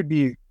 you'd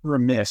be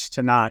remiss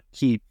to not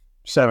keep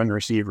 7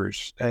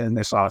 receivers in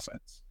this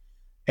offense.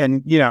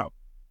 And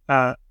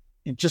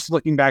just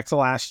looking back to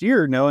last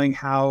year, knowing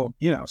how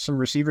some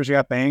receivers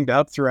got banged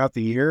up throughout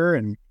the year,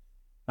 and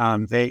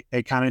they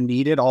kind of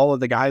needed all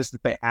of the guys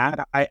that they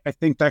had. I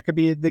think that could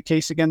be the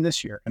case again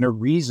this year, and a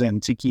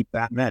reason to keep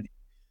that many.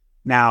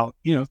 Now,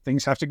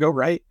 things have to go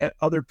right at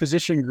other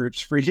position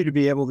groups for you to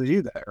be able to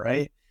do that,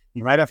 right?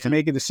 You might have to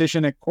make a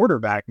decision at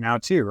quarterback now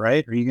too,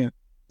 right? Are you going to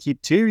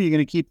keep 2? Are you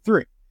going to keep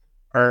 3?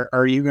 Or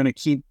are you going to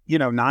keep,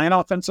 9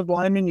 offensive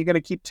linemen? You're going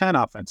to keep 10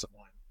 offensive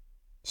linemen.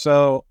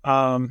 So,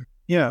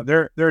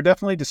 there are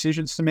definitely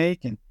decisions to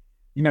make. And,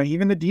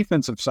 even the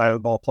defensive side of the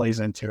ball plays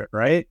into it,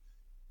 right?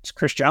 Is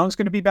Chris Jones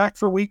going to be back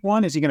for week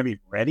 1? Is he going to be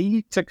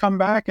ready to come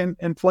back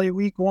and play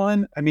week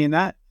 1? I mean,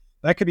 that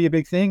could be a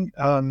big thing.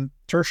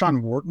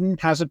 Tershawn Wharton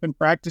hasn't been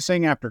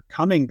practicing after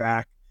coming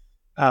back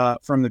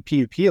from the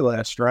PUP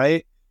list,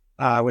 right?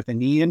 With a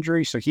knee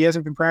injury. So he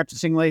hasn't been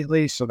practicing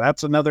lately. So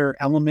that's another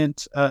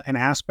element, an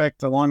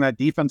aspect along that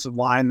defensive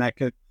line that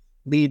could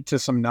lead to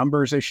some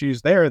numbers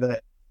issues there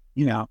that,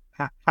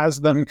 has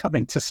them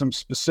coming to some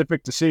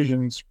specific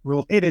decisions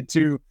related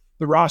to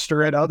the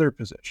roster at other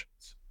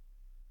positions.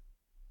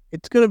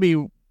 It's going to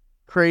be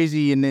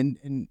crazy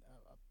and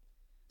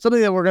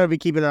something that we're going to be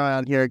keeping an eye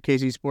on here at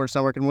KC Sports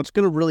Network. And what's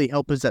going to really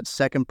help is that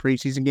second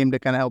preseason game to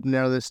kind of help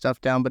narrow this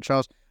stuff down. But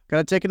Charles,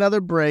 going to take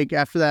another break.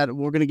 After that,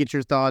 we're going to get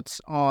your thoughts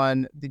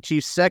on the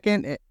Chiefs'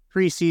 second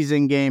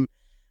preseason game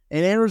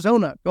in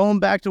Arizona, going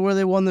back to where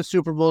they won the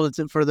Super Bowl. It's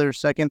for their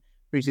second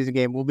preseason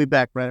game. We'll be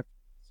back, right?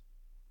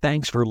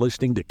 Thanks for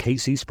listening to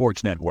KC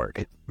Sports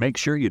Network. Make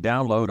sure you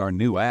download our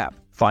new app.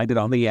 Find it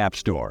on the App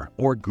Store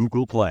or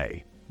Google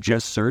Play.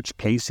 Just search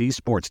KC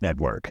Sports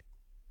Network.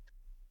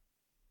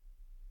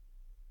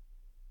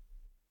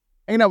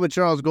 Hanging out with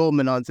Charles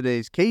Goldman on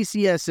today's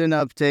KCSN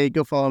update.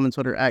 Go follow him on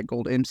Twitter at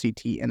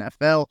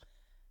GoldMCTNFL.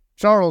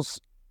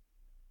 Charles,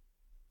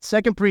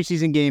 second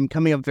preseason game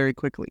coming up very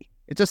quickly.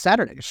 It's a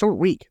Saturday, a short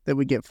week that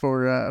we get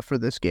for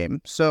this game.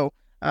 So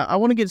I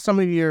want to get some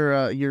of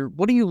your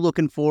what are you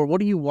looking for?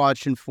 What are you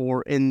watching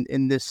for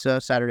in this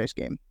Saturday's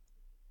game?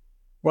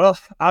 Well,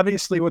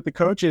 obviously what the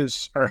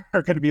coaches are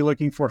going to be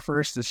looking for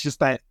first is just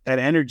that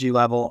energy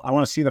level. I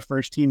want to see the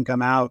first team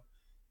come out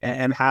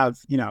and have,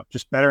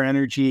 just better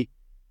energy,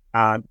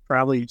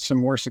 probably some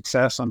more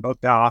success on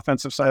both the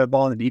offensive side of the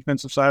ball and the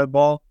defensive side of the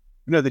ball.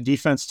 The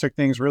defense took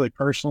things really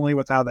personally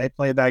with how they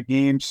played that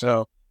game.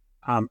 So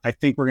I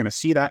think we're going to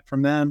see that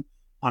from them.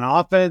 On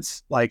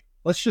offense,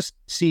 let's just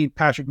see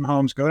Patrick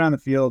Mahomes go down the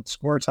field,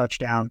 score a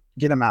touchdown,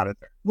 get him out of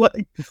there.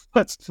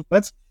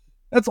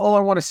 That's all I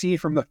want to see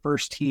from the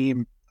first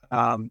team,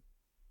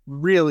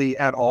 really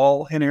at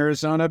all in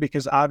Arizona,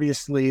 because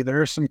obviously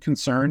there are some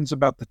concerns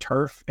about the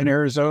turf in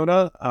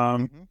Arizona.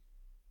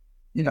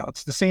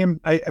 It's the same,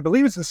 I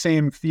believe it's the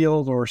same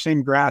field or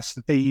same grass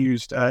that they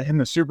used in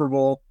the Super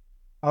Bowl.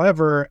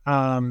 However,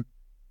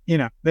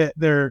 there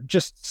are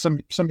just some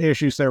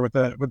issues there with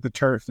the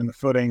turf and the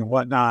footing and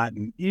whatnot.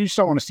 And you just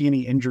don't want to see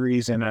any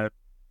injuries in a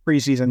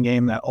preseason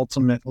game that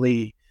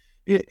ultimately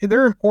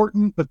they're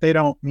important, but they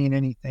don't mean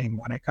anything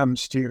when it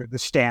comes to the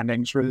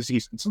standings for the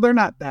season. So they're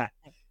not that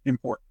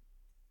important.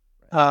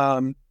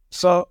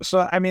 So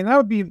I mean, that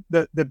would be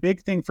the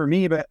big thing for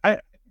me, but I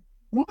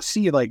want to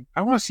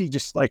see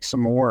just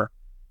some more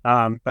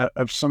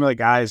of some of the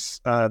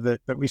guys that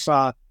we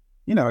saw,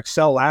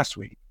 excel last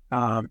week.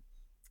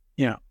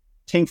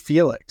 King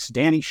Felix,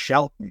 Danny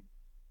Shelton.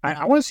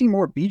 I want to see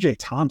more BJ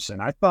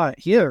Thompson. I thought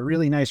he had a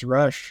really nice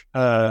rush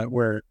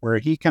where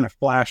he kind of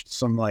flashed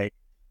some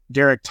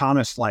Derek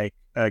Thomas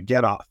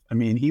get off. I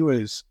mean, he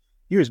was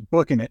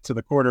booking it to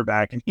the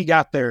quarterback, and he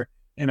got there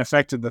and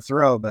affected the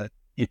throw, but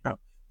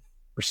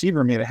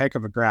receiver made a heck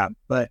of a grab.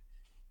 But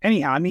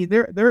anyhow, I mean,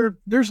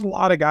 there's a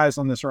lot of guys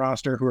on this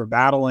roster who are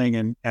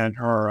battling and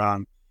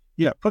are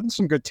putting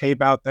some good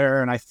tape out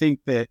there, and I think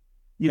that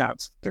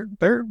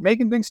they're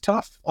making things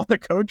tough on the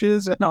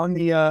coaches and on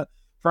the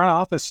front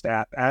office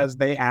staff as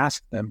they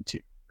ask them to,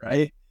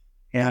 right?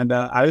 And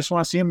I just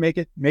want to see them make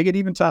it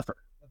even tougher.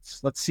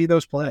 Let's see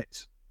those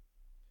plays.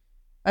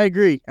 I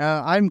agree.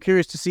 I'm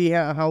curious to see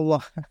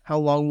how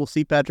long we'll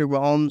see Patrick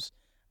Mahomes.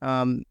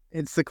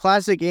 It's the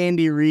classic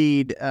Andy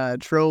Reid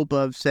trope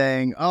of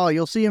saying, "Oh,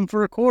 you'll see him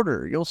for a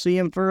quarter, you'll see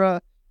him for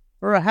a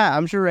half."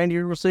 I'm sure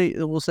Andy will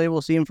say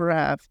we'll see him for a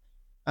half,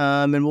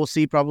 and we'll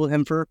see probably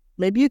him for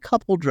maybe a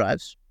couple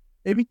drives,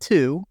 maybe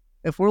 2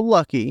 if we're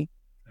lucky.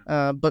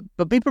 But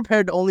be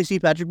prepared to only see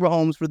Patrick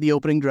Mahomes for the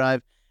opening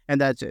drive, and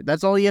that's it.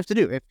 That's all you have to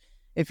do.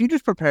 If you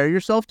just prepare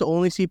yourself to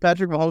only see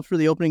Patrick Mahomes for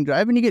the opening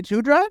drive and you get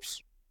 2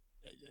 drives,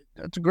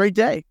 that's a great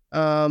day.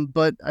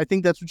 But I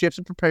think that's what you have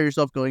to prepare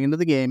yourself going into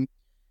the game.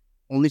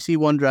 Only see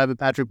 1 drive of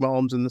Patrick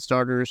Mahomes and the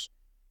starters.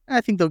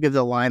 I think they'll give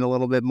the line a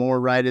little bit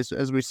more, right?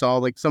 As we saw,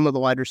 like some of the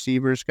wide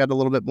receivers got a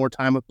little bit more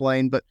time with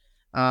Blaine, but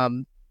I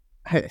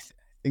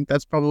think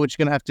that's probably what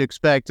you're going to have to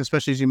expect,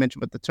 especially as you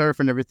mentioned with the turf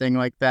and everything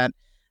like that.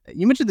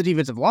 You mentioned the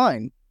defensive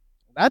line.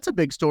 That's a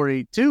big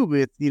story too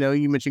with,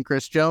 you mentioned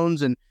Chris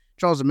Jones and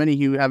Charles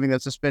Omenihu having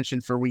that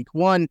suspension for week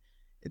 1.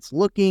 It's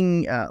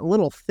looking a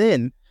little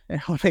thin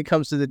when it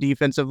comes to the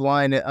defensive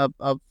line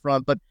up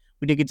front, but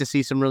we did get to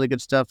see some really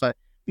good stuff.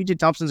 BJ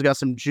Thompson's got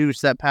some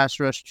juice, that pass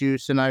rush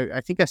juice, and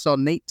I think I saw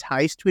Nate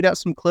Tice tweet out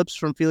some clips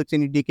from Felix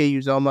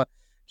Anudike-Uzomah,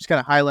 just kind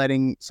of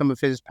highlighting some of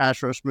his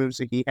pass rush moves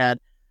that he had.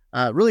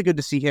 Really good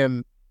to see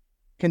him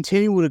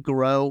continue to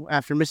grow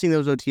after missing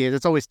those OTAs.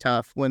 It's always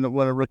tough when a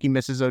rookie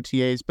misses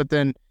OTAs, but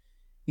then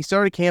he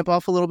started camp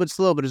off a little bit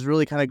slow, but has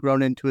really kind of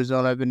grown into his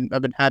own. I've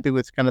been happy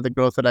with kind of the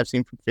growth that I've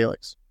seen from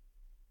Felix.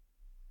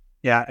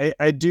 Yeah,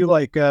 I do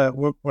like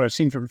what I've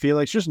seen from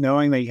Felix, just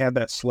knowing that he had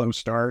that slow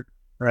start,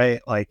 right?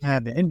 Like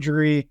had the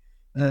injury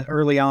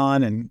early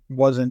on and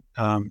wasn't,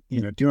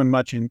 doing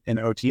much in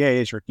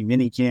OTAs, rookie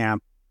mini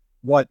camp,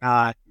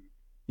 whatnot.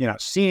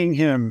 Seeing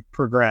him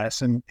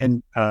progress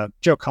and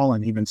Joe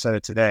Cullen even said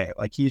it today,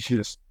 like he's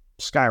just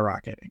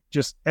skyrocketing.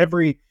 Just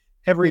every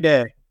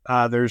day,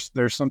 there's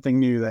something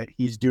new that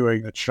he's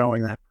doing that's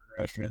showing that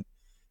progression,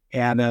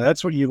 and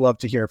that's what you love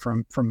to hear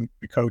from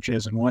the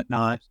coaches and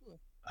whatnot.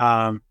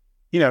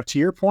 To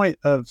your point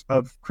of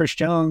Chris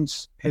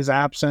Jones, his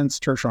absence,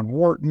 Tershawn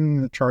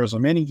Wharton, Charles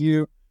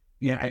Omenihu,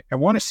 I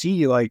want to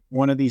see like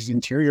one of these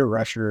interior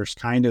rushers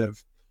kind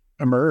of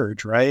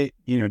emerge, right?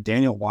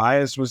 Daniel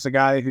Wise was the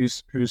guy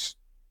who's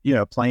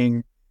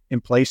playing in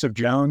place of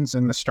Jones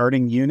in the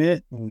starting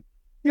unit. And,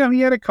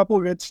 he had a couple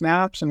of good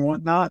snaps and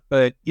whatnot,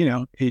 but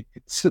he's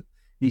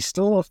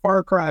still a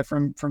far cry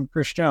from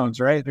Chris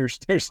Jones, right? You're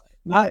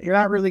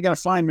not really going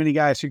to find many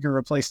guys who can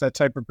replace that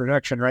type of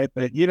production, right?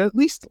 But you'd at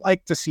least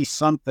like to see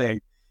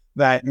something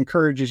that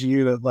encourages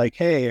you to like,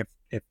 hey,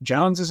 if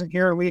Jones isn't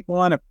here in week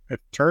 1, if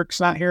Turk's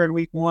not here in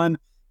week 1,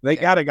 they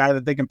got a guy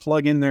that they can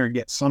plug in there and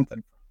get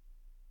something.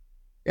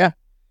 Yeah.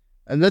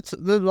 And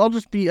I'll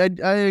just be, I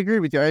agree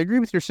with you. I agree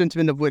with your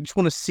sentiment of which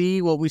want to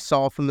see what we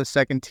saw from the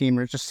second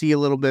teamers, just see a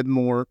little bit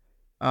more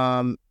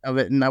of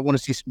it. And I want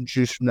to see some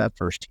juice from that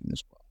first team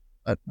as well.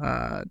 But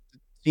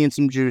seeing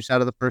some juice out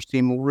of the first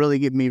team will really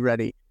get me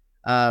ready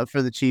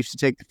for the Chiefs to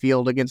take the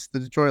field against the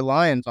Detroit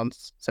Lions on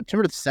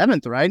September the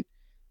 7th, right?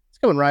 It's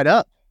coming right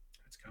up.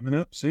 It's coming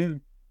up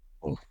soon.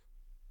 Oh.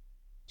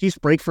 Chiefs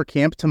break from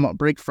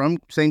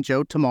St.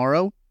 Joe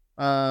tomorrow.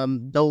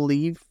 They'll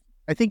leave.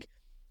 I think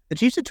the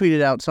Chiefs had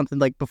tweeted out something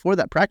like before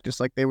that practice,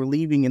 like they were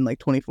leaving in like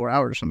 24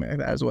 hours or something like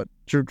that, is what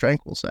Drew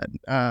Tranquil said,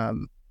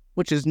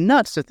 which is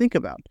nuts to think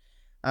about.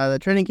 The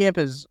training camp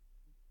is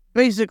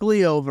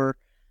basically over,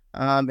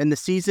 and the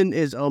season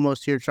is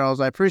almost here, Charles.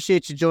 I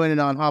appreciate you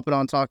hopping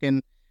on,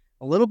 talking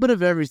a little bit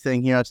of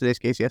everything here on today's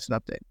KCSN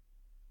Update.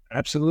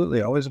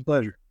 Absolutely. Always a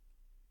pleasure.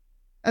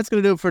 That's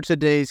going to do it for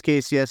today's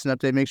KCSN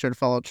Update. Make sure to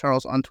follow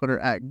Charles on Twitter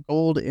at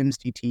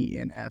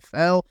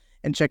GoldMCTNFL.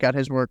 And check out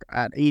his work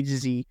at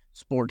A2Z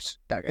Sports.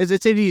 It's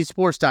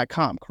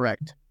A2ZSports.com,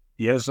 correct?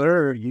 Yes,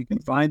 sir. You can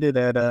find it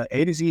at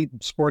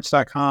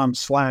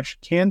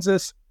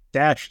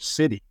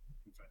A2ZSports.com/Kansas-City.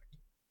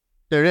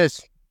 There it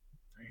is.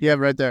 Yeah,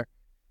 right there.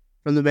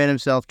 From the man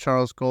himself,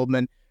 Charles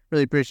Goldman.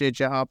 Really appreciate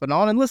you hopping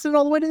on and listening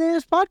all the way to the end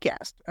of this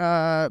podcast.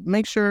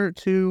 Make sure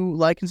to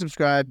like and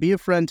subscribe. Be a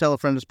friend. Tell a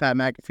friend, as Pat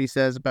McAfee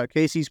says, about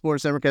KC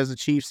Sports Network, as the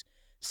Chiefs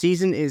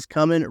season is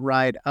coming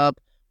right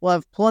up. We'll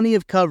have plenty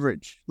of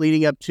coverage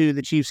leading up to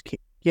the Kansas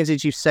City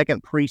Chiefs'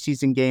 second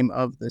preseason game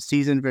of the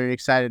season. Very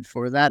excited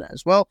for that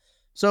as well.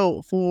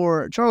 So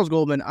for Charles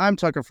Goldman, I'm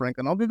Tucker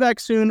Franklin. I'll be back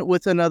soon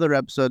with another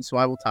episode, so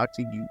I will talk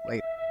to you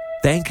later.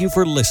 Thank you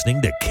for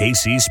listening to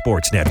KC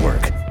Sports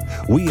Network.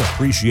 We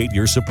appreciate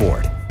your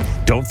support.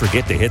 Don't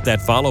forget to hit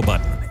that follow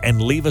button and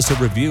leave us a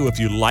review if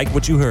you like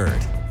what you heard.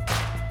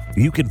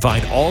 You can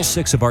find all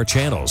 6 of our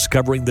channels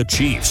covering the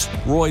Chiefs,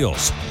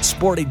 Royals,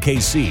 Sporting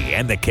KC,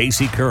 and the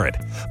KC Current,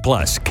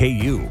 plus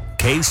KU,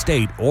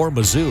 K-State, or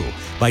Mizzou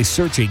by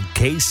searching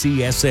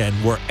KCSN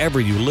wherever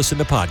you listen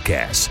to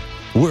podcasts.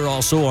 We're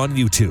also on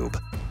YouTube.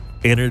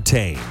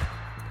 Entertain,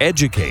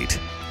 educate,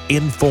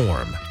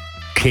 inform.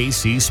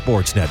 KC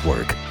Sports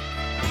Network.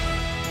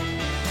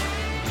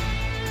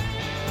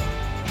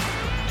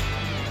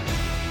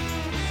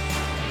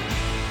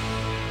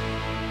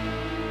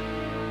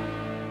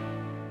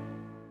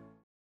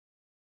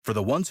 For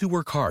the ones who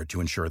work hard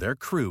to ensure their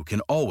crew can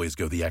always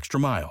go the extra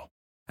mile,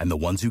 and the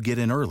ones who get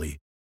in early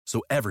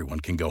so everyone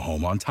can go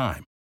home on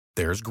time,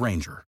 there's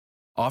Grainger,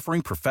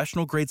 offering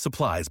professional-grade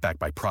supplies backed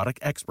by product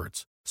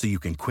experts so you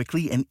can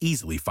quickly and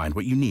easily find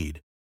what you need.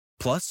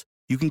 Plus,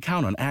 you can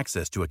count on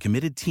access to a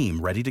committed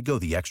team ready to go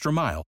the extra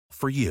mile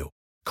for you.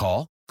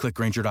 Call, click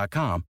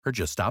Grainger.com, or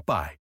just stop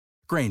by.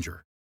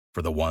 Grainger,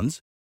 for the ones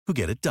who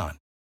get it done.